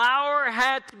the flour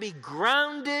had to be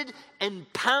grounded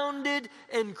and pounded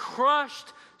and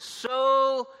crushed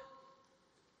So,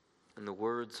 in the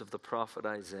words of the prophet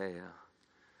Isaiah,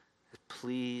 it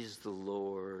pleased the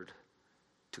Lord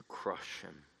to crush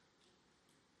him,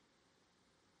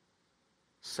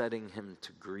 setting him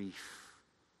to grief,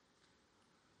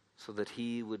 so that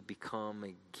he would become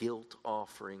a guilt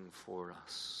offering for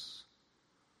us.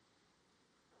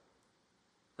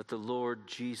 That the Lord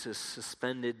Jesus,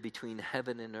 suspended between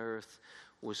heaven and earth,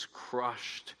 was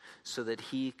crushed so that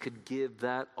he could give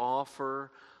that offer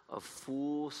of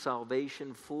full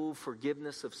salvation, full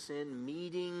forgiveness of sin,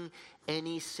 meeting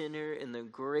any sinner in the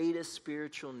greatest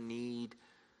spiritual need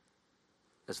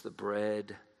as the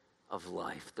bread of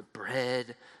life, the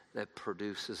bread that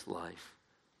produces life.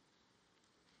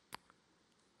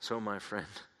 So, my friend,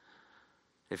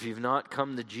 if you've not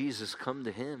come to Jesus, come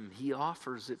to him. He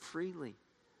offers it freely.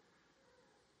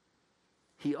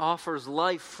 He offers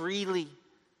life freely.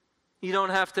 You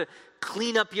don't have to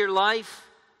clean up your life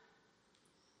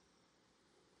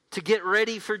to get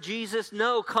ready for Jesus.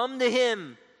 No, come to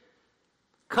him.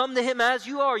 Come to him as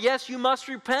you are. Yes, you must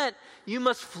repent. You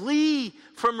must flee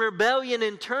from rebellion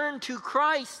and turn to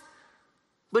Christ.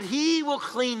 But he will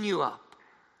clean you up.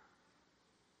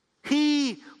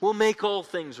 He will make all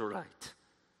things right.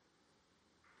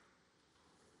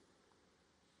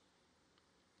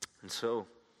 And so,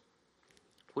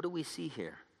 what do we see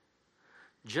here?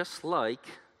 Just like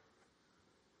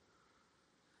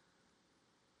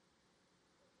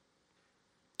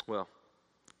well,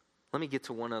 let me get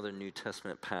to one other New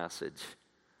Testament passage.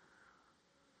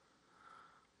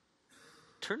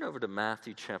 Turn over to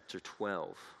Matthew chapter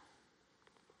 12.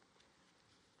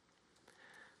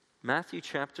 Matthew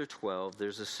chapter 12,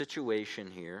 there's a situation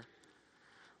here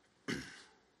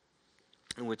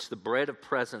in which the bread of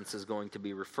presence is going to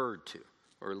be referred to,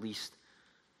 or at least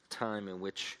time in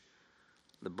which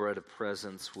the bread of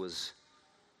presence was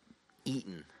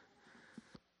eaten.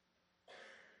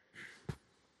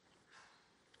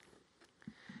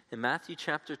 In Matthew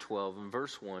chapter 12, in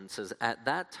verse 1, it says, "At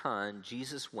that time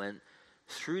Jesus went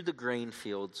through the grain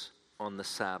fields on the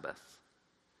Sabbath.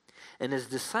 And his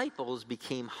disciples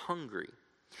became hungry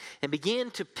and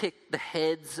began to pick the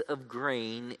heads of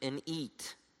grain and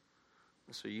eat."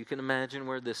 So you can imagine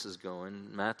where this is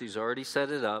going. Matthew's already set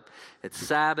it up. It's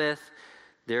Sabbath.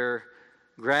 They're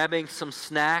grabbing some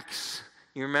snacks.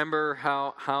 You remember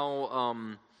how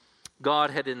God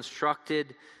had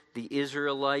instructed the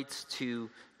Israelites to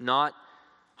not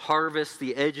harvest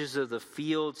the edges of the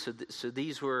field. So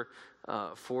these were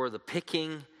for the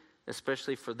picking,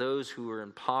 especially for those who were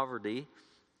in poverty.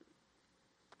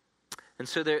 And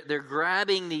so they're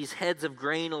grabbing these heads of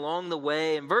grain along the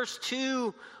way. In verse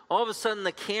 2, all of a sudden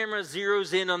the camera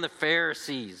zeroes in on the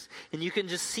Pharisees. And you can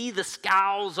just see the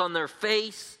scowls on their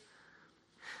face.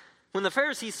 When the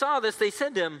Pharisees saw this, they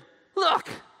said to him, "Look,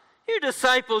 your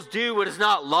disciples do what is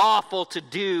not lawful to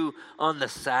do on the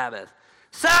Sabbath.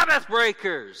 Sabbath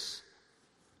breakers!"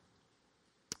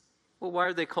 Well, why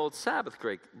are they called Sabbath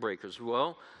breakers?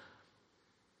 Well,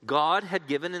 God had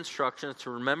given instructions to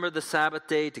remember the Sabbath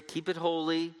day, to keep it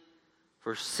holy.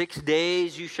 For 6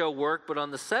 days you shall work, but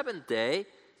on the seventh day,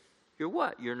 you're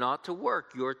what? You're not to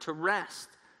work, you're to rest.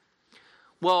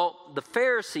 Well, the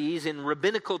Pharisees, in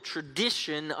rabbinical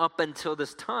tradition up until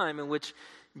this time in which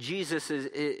Jesus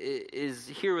is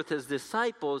here with his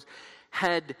disciples,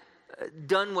 had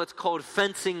done what's called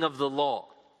fencing of the law,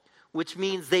 which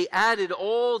means they added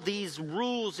all these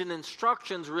rules and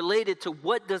instructions related to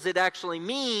what does it actually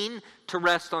mean to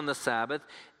rest on the Sabbath,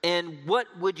 and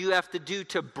what would you have to do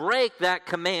to break that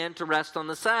command to rest on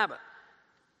the Sabbath.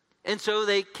 And so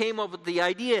they came up with the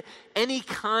idea, any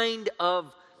kind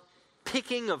of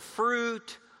picking of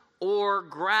fruit or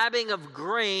grabbing of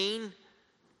grain,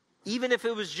 even if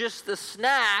it was just a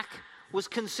snack, was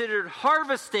considered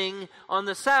harvesting on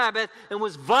the Sabbath and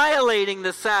was violating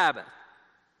the Sabbath.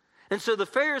 And so the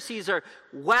Pharisees are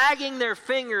wagging their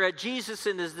finger at Jesus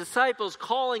and his disciples,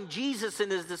 calling Jesus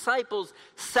and his disciples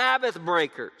Sabbath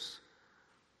breakers.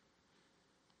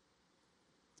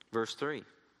 Verse 3.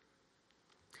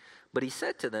 "But he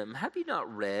said to them, have you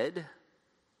not read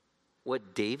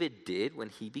what David did when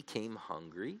he became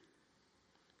hungry?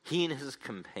 He and his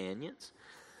companions,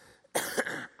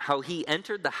 how he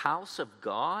entered the house of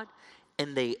God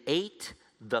and they ate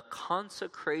the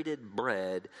consecrated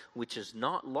bread, which is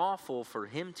not lawful for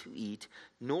him to eat,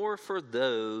 nor for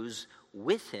those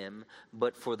with him,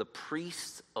 but for the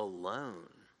priests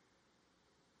alone."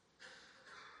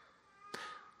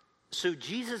 So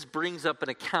Jesus brings up an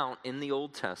account in the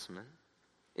Old Testament.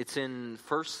 It's in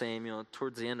 1 Samuel,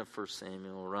 towards the end of 1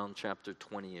 Samuel, around chapter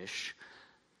 20-ish.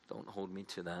 Don't hold me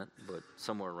to that, but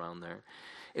somewhere around there.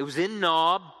 It was in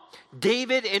Nob.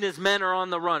 David and his men are on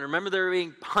the run. Remember, they're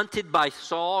being hunted by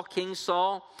Saul, King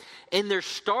Saul, and they're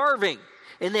starving,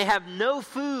 and they have no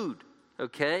food,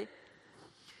 okay?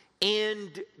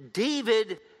 And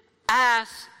David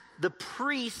asks the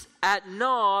priests at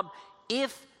Nob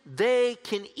if they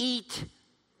can eat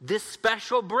this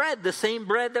special bread, the same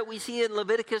bread that we see in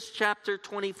Leviticus chapter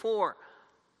 24,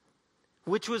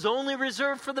 which was only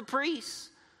reserved for the priests.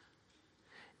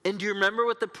 And do you remember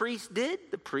what the priest did?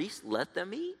 The priest let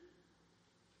them eat.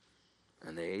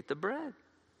 And they ate the bread.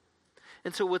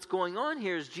 And so what's going on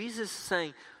here is Jesus is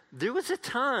saying, there was a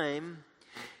time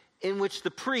in which the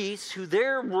priests, who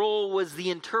their role was the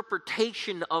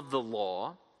interpretation of the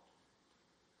law,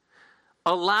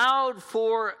 allowed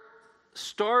for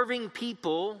starving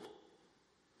people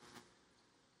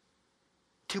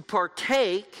to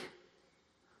partake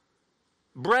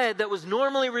bread that was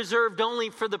normally reserved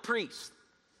only for the priest.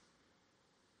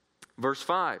 Verse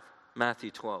 5, Matthew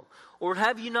 12. Or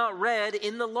have you not read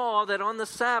in the law that on the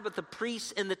Sabbath the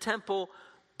priests in the temple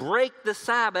break the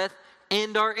Sabbath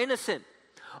and are innocent?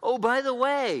 Oh, by the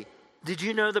way, did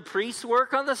you know the priests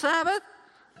work on the Sabbath?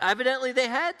 Evidently they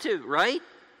had to, right?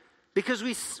 Because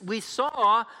we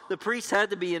saw the priests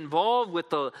had to be involved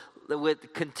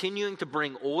with continuing to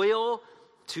bring oil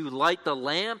to light the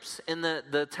lamps in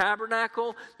the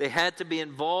tabernacle. They had to be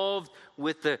involved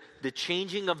with the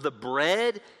changing of the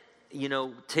bread,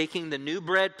 taking the new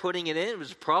bread, putting it in. It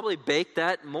was probably baked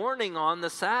that morning on the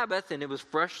Sabbath, and it was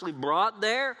freshly brought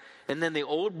there, and then the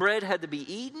old bread had to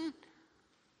be eaten.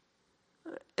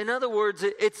 In other words,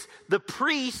 it's the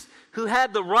priest who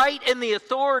had the right and the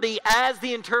authority as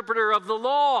the interpreter of the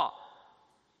law.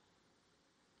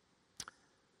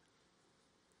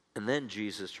 And then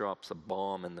Jesus drops a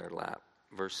bomb in their lap.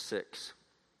 Verse 6.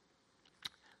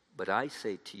 But I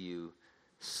say to you,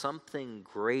 something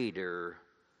greater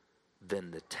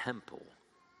than the temple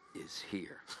is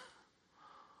here.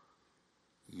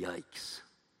 Yikes.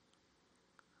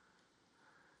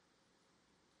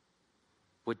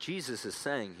 What Jesus is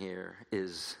saying here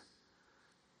is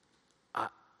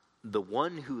the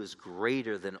one who is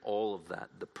greater than all of that,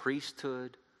 the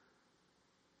priesthood,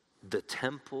 the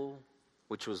temple,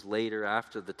 which was later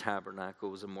after the tabernacle,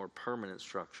 was a more permanent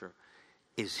structure,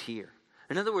 is here.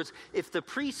 In other words, if the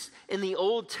priests in the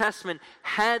Old Testament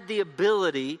had the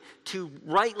ability to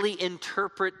rightly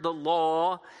interpret the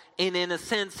law and in a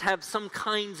sense have some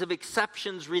kinds of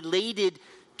exceptions related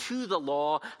to the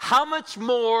law, how much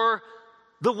more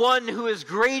the one who is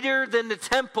greater than the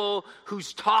temple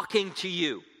who's talking to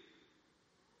you?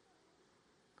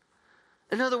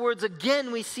 In other words,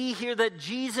 again, we see here that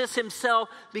Jesus himself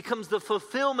becomes the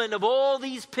fulfillment of all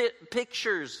these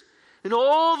pictures and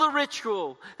all the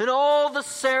ritual and all the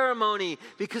ceremony,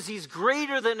 because he's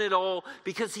greater than it all,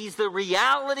 because he's the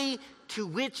reality to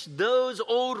which those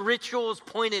old rituals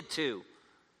pointed to,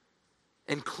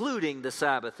 including the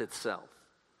Sabbath itself.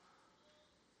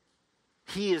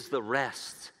 He is the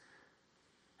rest,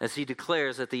 as he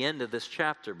declares at the end of this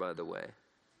chapter, by the way.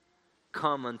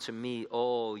 Come unto me,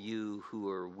 all you who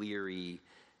are weary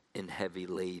and heavy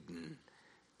laden,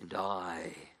 and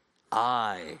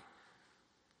I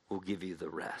will give you the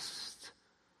rest.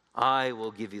 I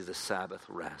will give you the Sabbath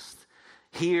rest.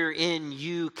 Herein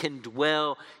you can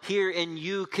dwell. Herein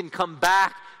you can come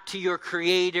back to your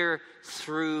Creator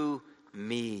through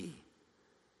me.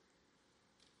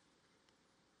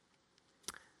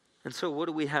 And so what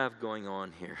do we have going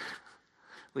on here?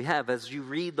 We have, as you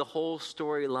read the whole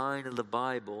storyline of the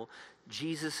Bible,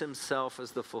 Jesus himself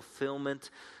is the fulfillment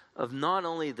of not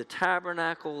only the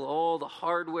tabernacle, all the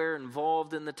hardware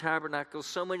involved in the tabernacle,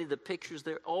 so many of the pictures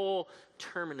there all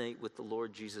terminate with the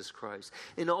Lord Jesus Christ.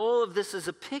 And all of this is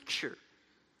a picture.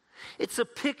 It's a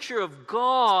picture of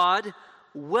God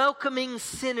welcoming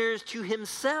sinners to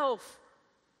himself,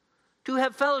 to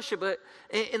have fellowship. But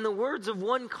in the words of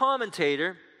one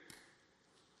commentator,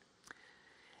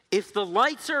 if the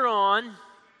lights are on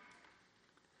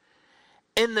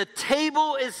and the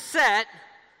table is set,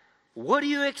 what do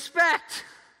you expect?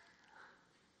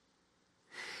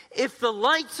 If the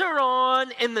lights are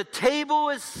on and the table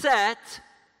is set,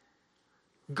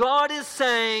 God is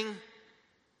saying,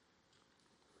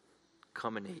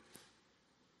 come and eat.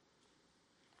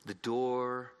 The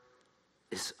door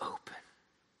is open.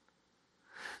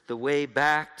 The way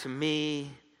back to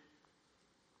me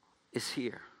is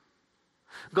here.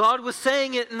 God was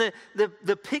saying it in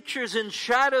the pictures and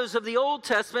shadows of the Old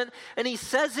Testament, and he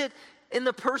says it in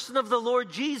the person of the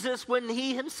Lord Jesus when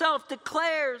he himself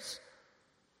declares,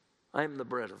 I am the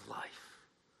bread of life.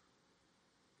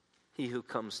 He who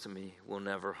comes to me will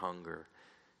never hunger,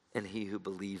 and he who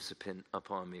believes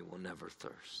upon me will never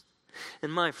thirst.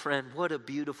 And my friend, what a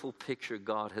beautiful picture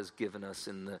God has given us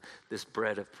in this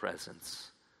bread of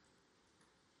presence.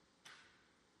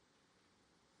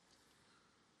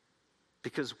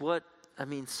 Because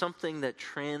something that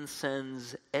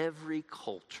transcends every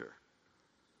culture.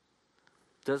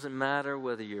 Doesn't matter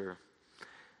whether you're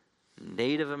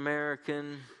Native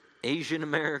American, Asian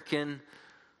American,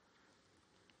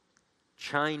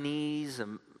 Chinese,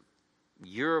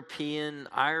 European,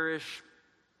 Irish,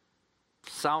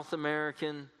 South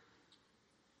American.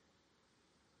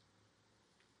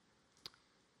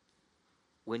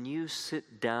 When you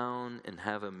sit down and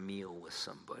have a meal with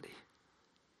somebody,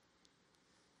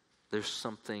 there's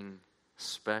something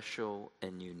special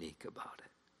and unique about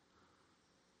it.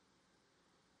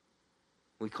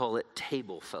 We call it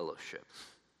table fellowship.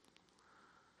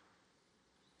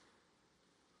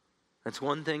 It's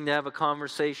one thing to have a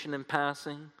conversation in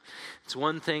passing. It's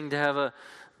one thing to have a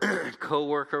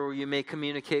coworker where you may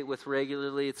communicate with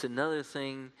regularly. It's another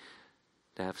thing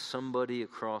to have somebody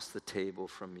across the table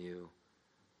from you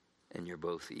and you're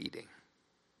both eating.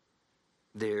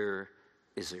 There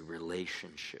is a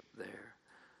relationship there.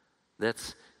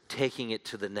 That's taking it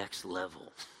to the next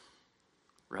level,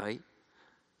 right?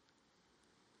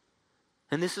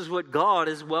 And this is what God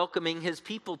is welcoming his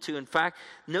people to. In fact,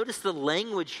 notice the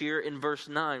language here in verse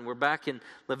 9. We're back in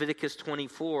Leviticus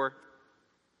 24.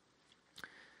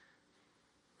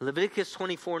 Leviticus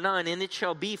 24:9, and it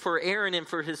shall be for Aaron and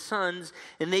for his sons,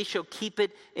 and they shall keep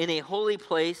it in a holy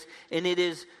place, and it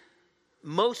is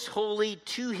most holy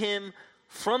to him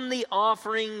from the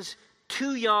offerings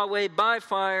to Yahweh by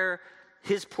fire,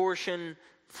 his portion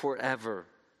forever.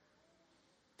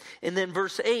 And then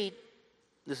verse 8,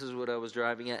 this is what I was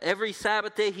driving at. Every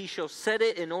Sabbath day he shall set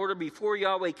it in order before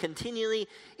Yahweh continually.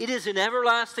 It is an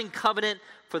everlasting covenant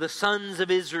for the sons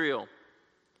of Israel.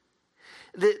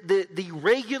 The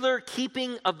regular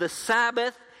keeping of the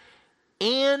Sabbath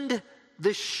and the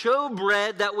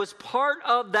showbread that was part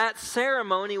of that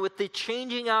ceremony with the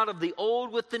changing out of the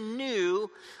old with the new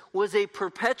was a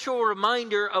perpetual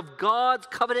reminder of God's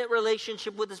covenant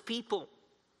relationship with his people.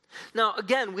 Now,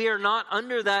 again, we are not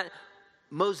under that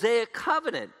Mosaic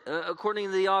covenant, according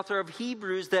to the author of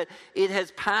Hebrews, that it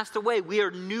has passed away. We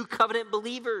are new covenant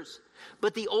believers.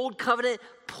 But the old covenant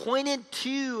pointed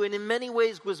to, and in many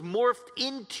ways was morphed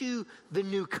into the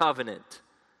new covenant.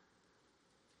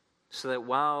 So that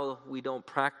while we don't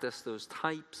practice those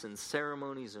types and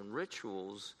ceremonies and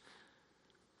rituals,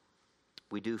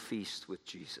 we do feast with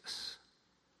Jesus.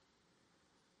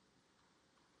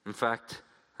 In fact,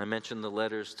 I mentioned the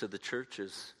letters to the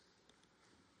churches.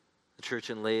 The church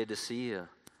in Laodicea,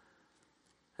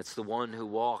 it's the one who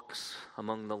walks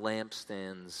among the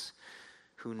lampstands,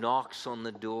 who knocks on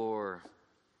the door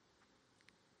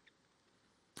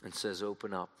and says,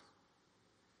 open up.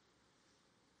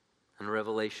 In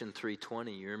Revelation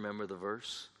 3:20, you remember the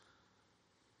verse?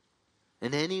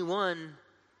 And anyone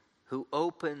who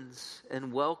opens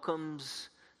and welcomes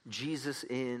Jesus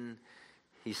in,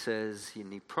 he says,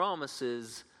 and he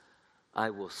promises, I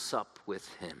will sup with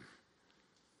him.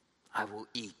 I will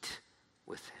eat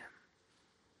with him.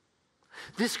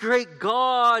 This great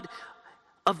God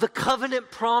of the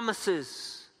covenant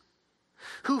promises,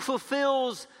 who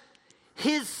fulfills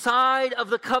his side of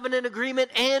the covenant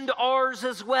agreement and ours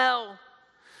as well,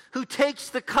 who takes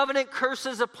the covenant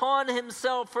curses upon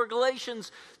himself. For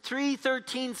Galatians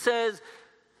 3:13 says,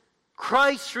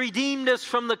 Christ redeemed us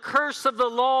from the curse of the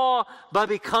law by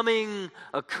becoming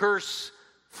a curse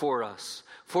for us.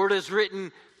 For it is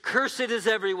written, cursed is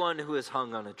everyone who is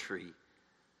hung on a tree.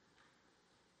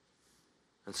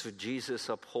 And so Jesus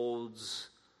upholds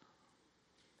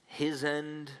his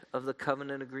end of the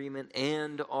covenant agreement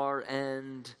and our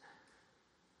end,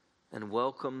 and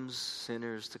welcomes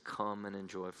sinners to come and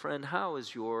enjoy. Friend, how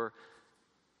is your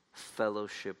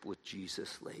fellowship with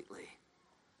Jesus lately?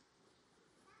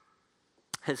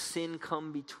 Has sin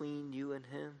come between you and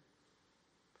him?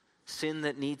 Sin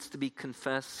that needs to be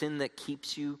confessed, sin that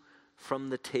keeps you from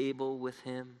the table with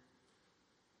him?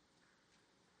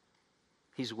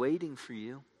 He's waiting for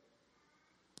you.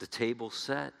 The table's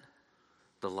set.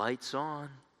 The light's on.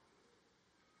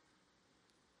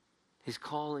 He's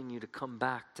calling you to come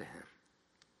back to him.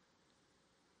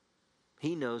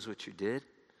 He knows what you did.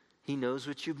 He knows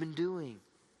what you've been doing.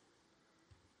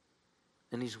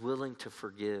 And he's willing to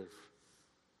forgive.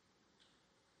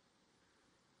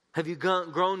 Have you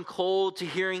grown cold to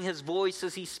hearing his voice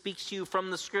as he speaks to you from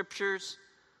the scriptures?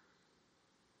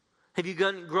 Have you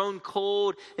grown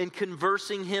cold in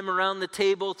conversing him around the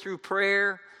table through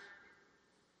prayer?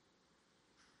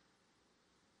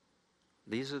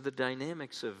 These are the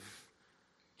dynamics of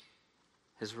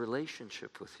his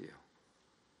relationship with you.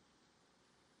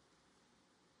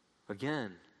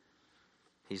 Again,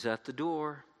 he's at the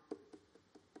door.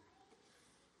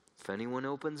 If anyone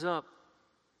opens up,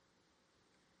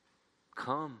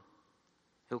 come.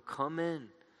 He'll come in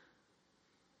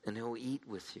and he'll eat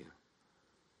with you.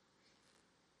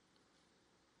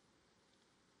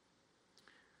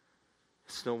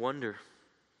 It's no wonder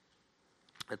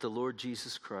that the Lord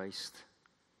Jesus Christ,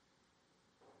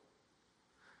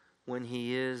 when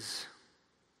he is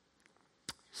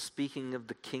speaking of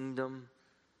the kingdom,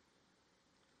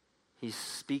 he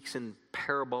speaks in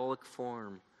parabolic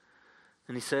form.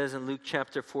 And he says in Luke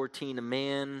chapter 14, a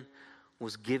man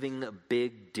was giving a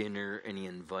big dinner and he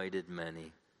invited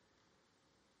many.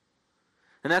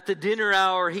 And at the dinner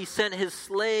hour, he sent his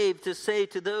slave to say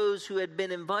to those who had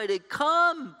been invited,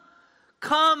 "Come,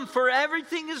 come, for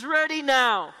everything is ready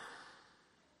now."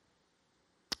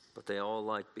 But they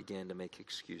all began to make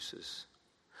excuses.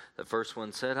 The first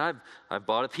one said, I've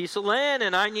bought a piece of land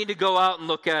and I need to go out and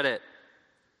look at it.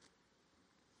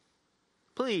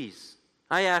 Please,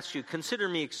 I ask you, consider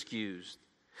me excused.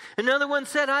 Another one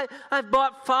said, I've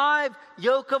bought 5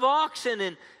 yoke of oxen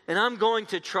and I'm going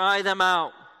to try them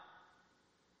out.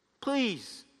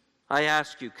 Please, I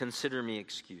ask you, consider me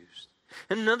excused.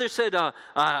 And another said,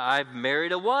 I've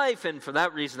married a wife and for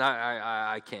that reason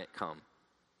I can't come.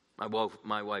 My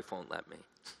wife won't let me.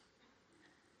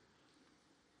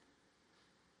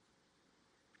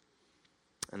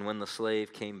 And when the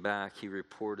slave came back, he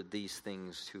reported these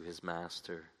things to his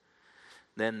master.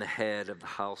 Then the head of the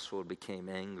household became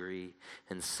angry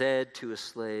and said to his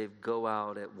slave, "Go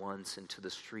out at once into the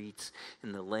streets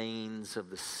and the lanes of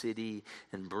the city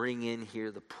and bring in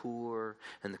here the poor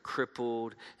and the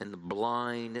crippled and the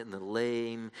blind and the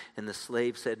lame." And the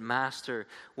slave said, "Master,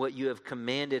 what you have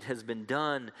commanded has been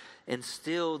done, and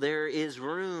still there is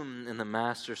room." And the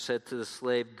master said to the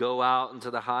slave, "Go out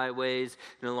into the highways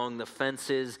and along the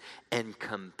fences and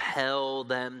compel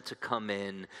them to come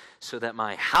in, so that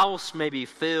my house may be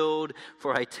filled.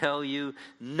 For I tell you,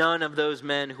 none of those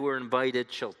men who are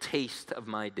invited shall taste of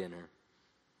my dinner."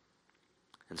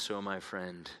 And so, my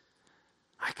friend,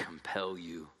 I compel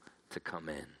you to come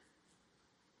in.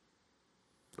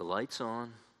 The light's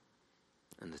on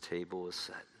and the table is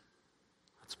set.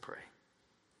 Let's pray.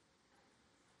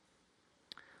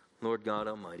 Lord God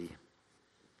Almighty,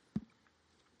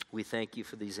 we thank you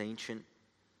for these ancient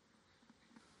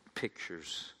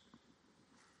pictures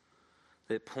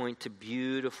that point to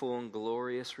beautiful and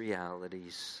glorious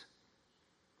realities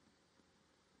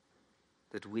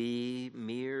that we,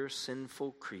 mere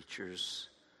sinful creatures,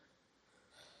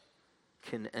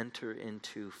 can enter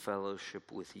into fellowship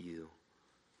with you.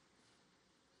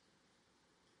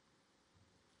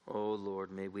 Oh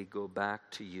Lord, may we go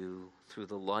back to you through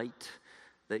the light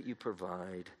that you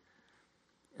provide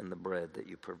and the bread that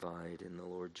you provide in the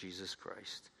Lord Jesus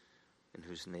Christ, in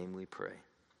whose name we pray.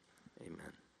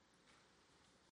 Amen.